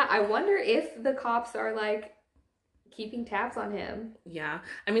 Yeah, I wonder if the cops are like keeping tabs on him. Yeah.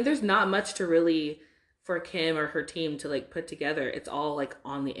 I mean, there's not much to really for Kim or her team to like put together. It's all like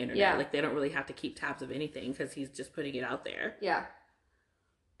on the internet. Yeah. Like they don't really have to keep tabs of anything because he's just putting it out there. Yeah.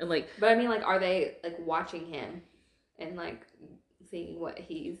 And like, but I mean, like, are they like watching him and like seeing what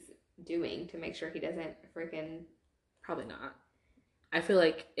he's doing to make sure he doesn't freaking? Probably not. I feel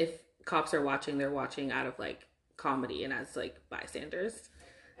like if cops are watching, they're watching out of like comedy and as like bystanders,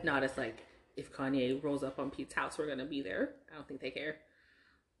 not as like, if Kanye rolls up on Pete's house, we're gonna be there. I don't think they care.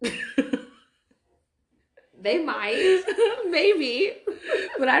 They might. Maybe.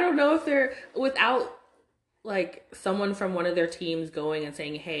 But I don't know if they're, without like someone from one of their teams going and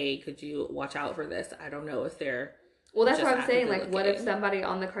saying, hey, could you watch out for this? I don't know if they're. Well, that's what I'm saying. Like, what if somebody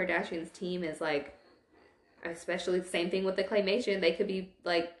on the Kardashians team is like, especially the same thing with the claymation, they could be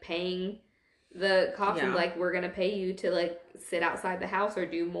like paying the cops and like, we're gonna pay you to like sit outside the house or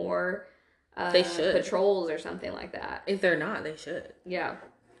do more they should patrols or something like that. If they're not, they should. Yeah.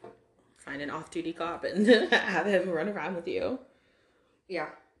 Find an off-duty cop and have him run around with you. Yeah,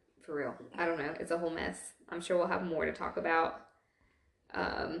 for real. I don't know. It's a whole mess. I'm sure we'll have more to talk about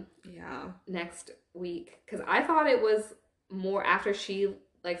next week. Because I thought it was more after she,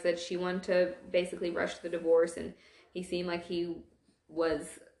 like said, she wanted to basically rush the divorce, and he seemed like he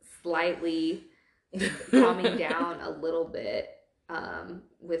was slightly calming down a little bit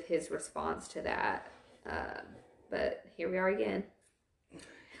with his response to that. But here we are again.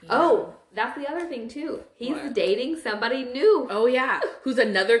 Yeah. Oh, that's the other thing too. He's dating somebody new. Oh yeah, who's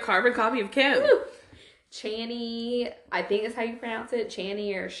another carbon copy of Kim. Channy, I think is how you pronounce it.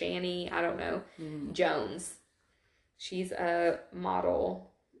 Channy or Shani, I don't know. Jones. She's a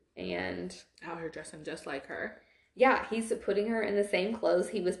model and out here dressing just like her. Yeah, he's putting her in the same clothes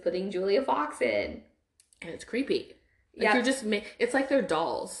he was putting Julia Fox in. And it's creepy. Like you're just it's like they're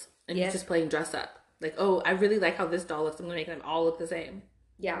dolls and he's just playing dress up. Like, oh, I really like how this doll looks. I'm gonna make them all look the same.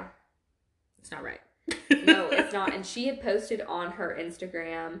 Yeah. It's not right. No, it's not. And she had posted on her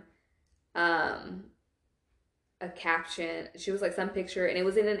Instagram a caption. She was like some picture and it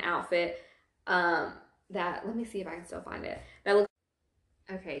was in an outfit that, let me see if I can still find it. That looks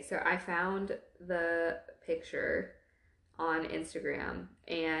okay, so I found the picture on Instagram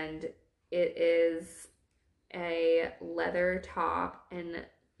and it is a leather top and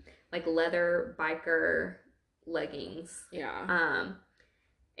like leather biker leggings. Yeah.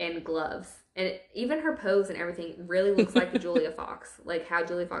 And gloves. And even her pose and everything really looks like Julia Fox. Like how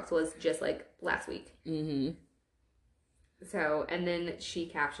Julia Fox was just like last week. Mm-hmm. So, and then she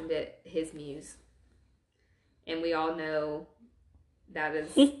captioned it, his muse. And we all know that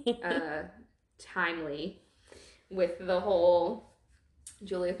is timely with the whole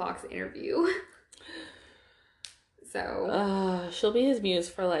Julia Fox interview. So she'll be his muse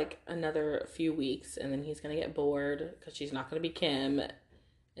for like another few weeks, and then he's gonna get bored because she's not gonna be Kim,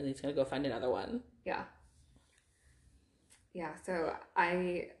 and he's gonna go find another one. Yeah. Yeah. So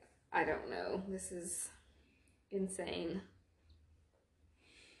I don't know. This is insane.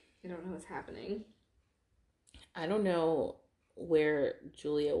 I don't know what's happening. I don't know where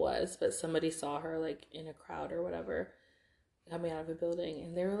Julia was, but somebody saw her like in a crowd or whatever coming out of a building,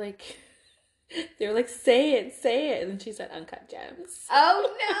 and they were like, say it. And then she said, Uncut Gems. Oh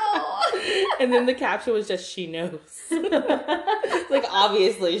no. And then the caption was just, she knows. Like,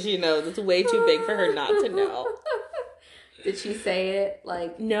 obviously she knows. It's way too big for her not to know. Did she say it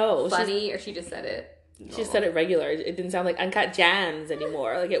like no funny, or she just said it normal? She said it regular. It didn't sound like Uncut Gems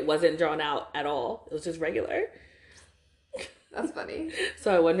anymore. Like, it wasn't drawn out at all. It was just regular. That's funny.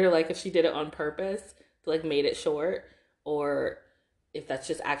 So I wonder, like, if she did it on purpose to, like, made it short, or if that's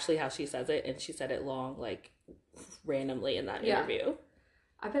just actually how she says it, and she said it long, like, randomly in that interview.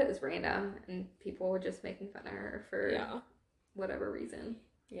 I bet it was random, and people were just making fun of her for whatever reason.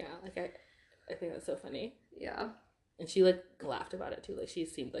 Yeah, like, I think that's so funny. Yeah. And she, like, laughed about it, too. Like, she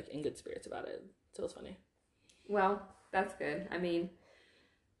seemed, like, in good spirits about it. So it was funny. Well, that's good. I mean,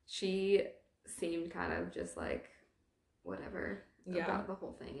 she seemed kind of just, like, whatever about the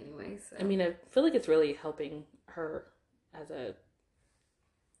whole thing anyway. So. I mean, I feel like it's really helping her as a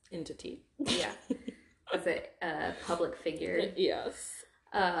entity. Yeah. As a public figure. Yes.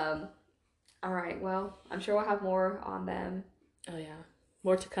 All right. Well, I'm sure we'll have more on them. Oh, yeah.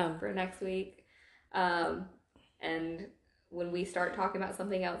 More to come. For next week. And when we start talking about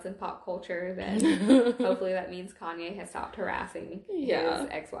something else in pop culture, then hopefully that means Kanye has stopped harassing his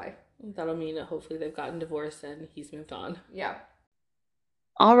ex-wife. That'll mean that hopefully they've gotten divorced and he's moved on. Yeah.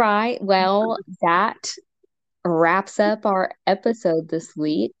 All right. Well, that wraps up our episode this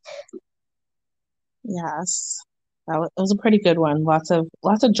week. Yes. It was a pretty good one. Lots of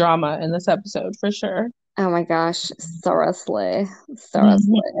drama in this episode for sure. Oh my gosh, seriously.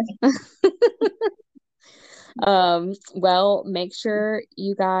 Well, make sure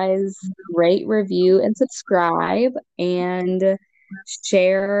you guys rate, review, and subscribe and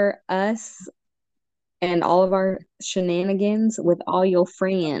share us and all of our shenanigans with all your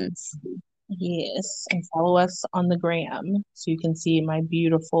friends. Yes, and follow us on the gram so you can see my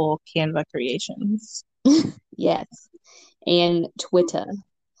beautiful Canva creations. Yes, and Twitter.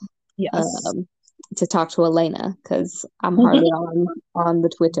 Yes. To talk to Elena because I'm hardly on the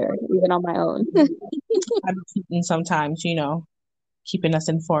Twitter, even on my own. I'm keeping sometimes, keeping us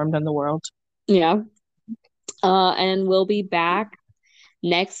informed on the world. Yeah. And we'll be back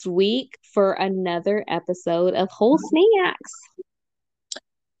next week for another episode of Whole Snacks.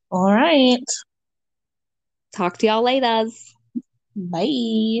 All right. Talk to y'all later.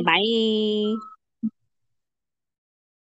 Bye. Bye.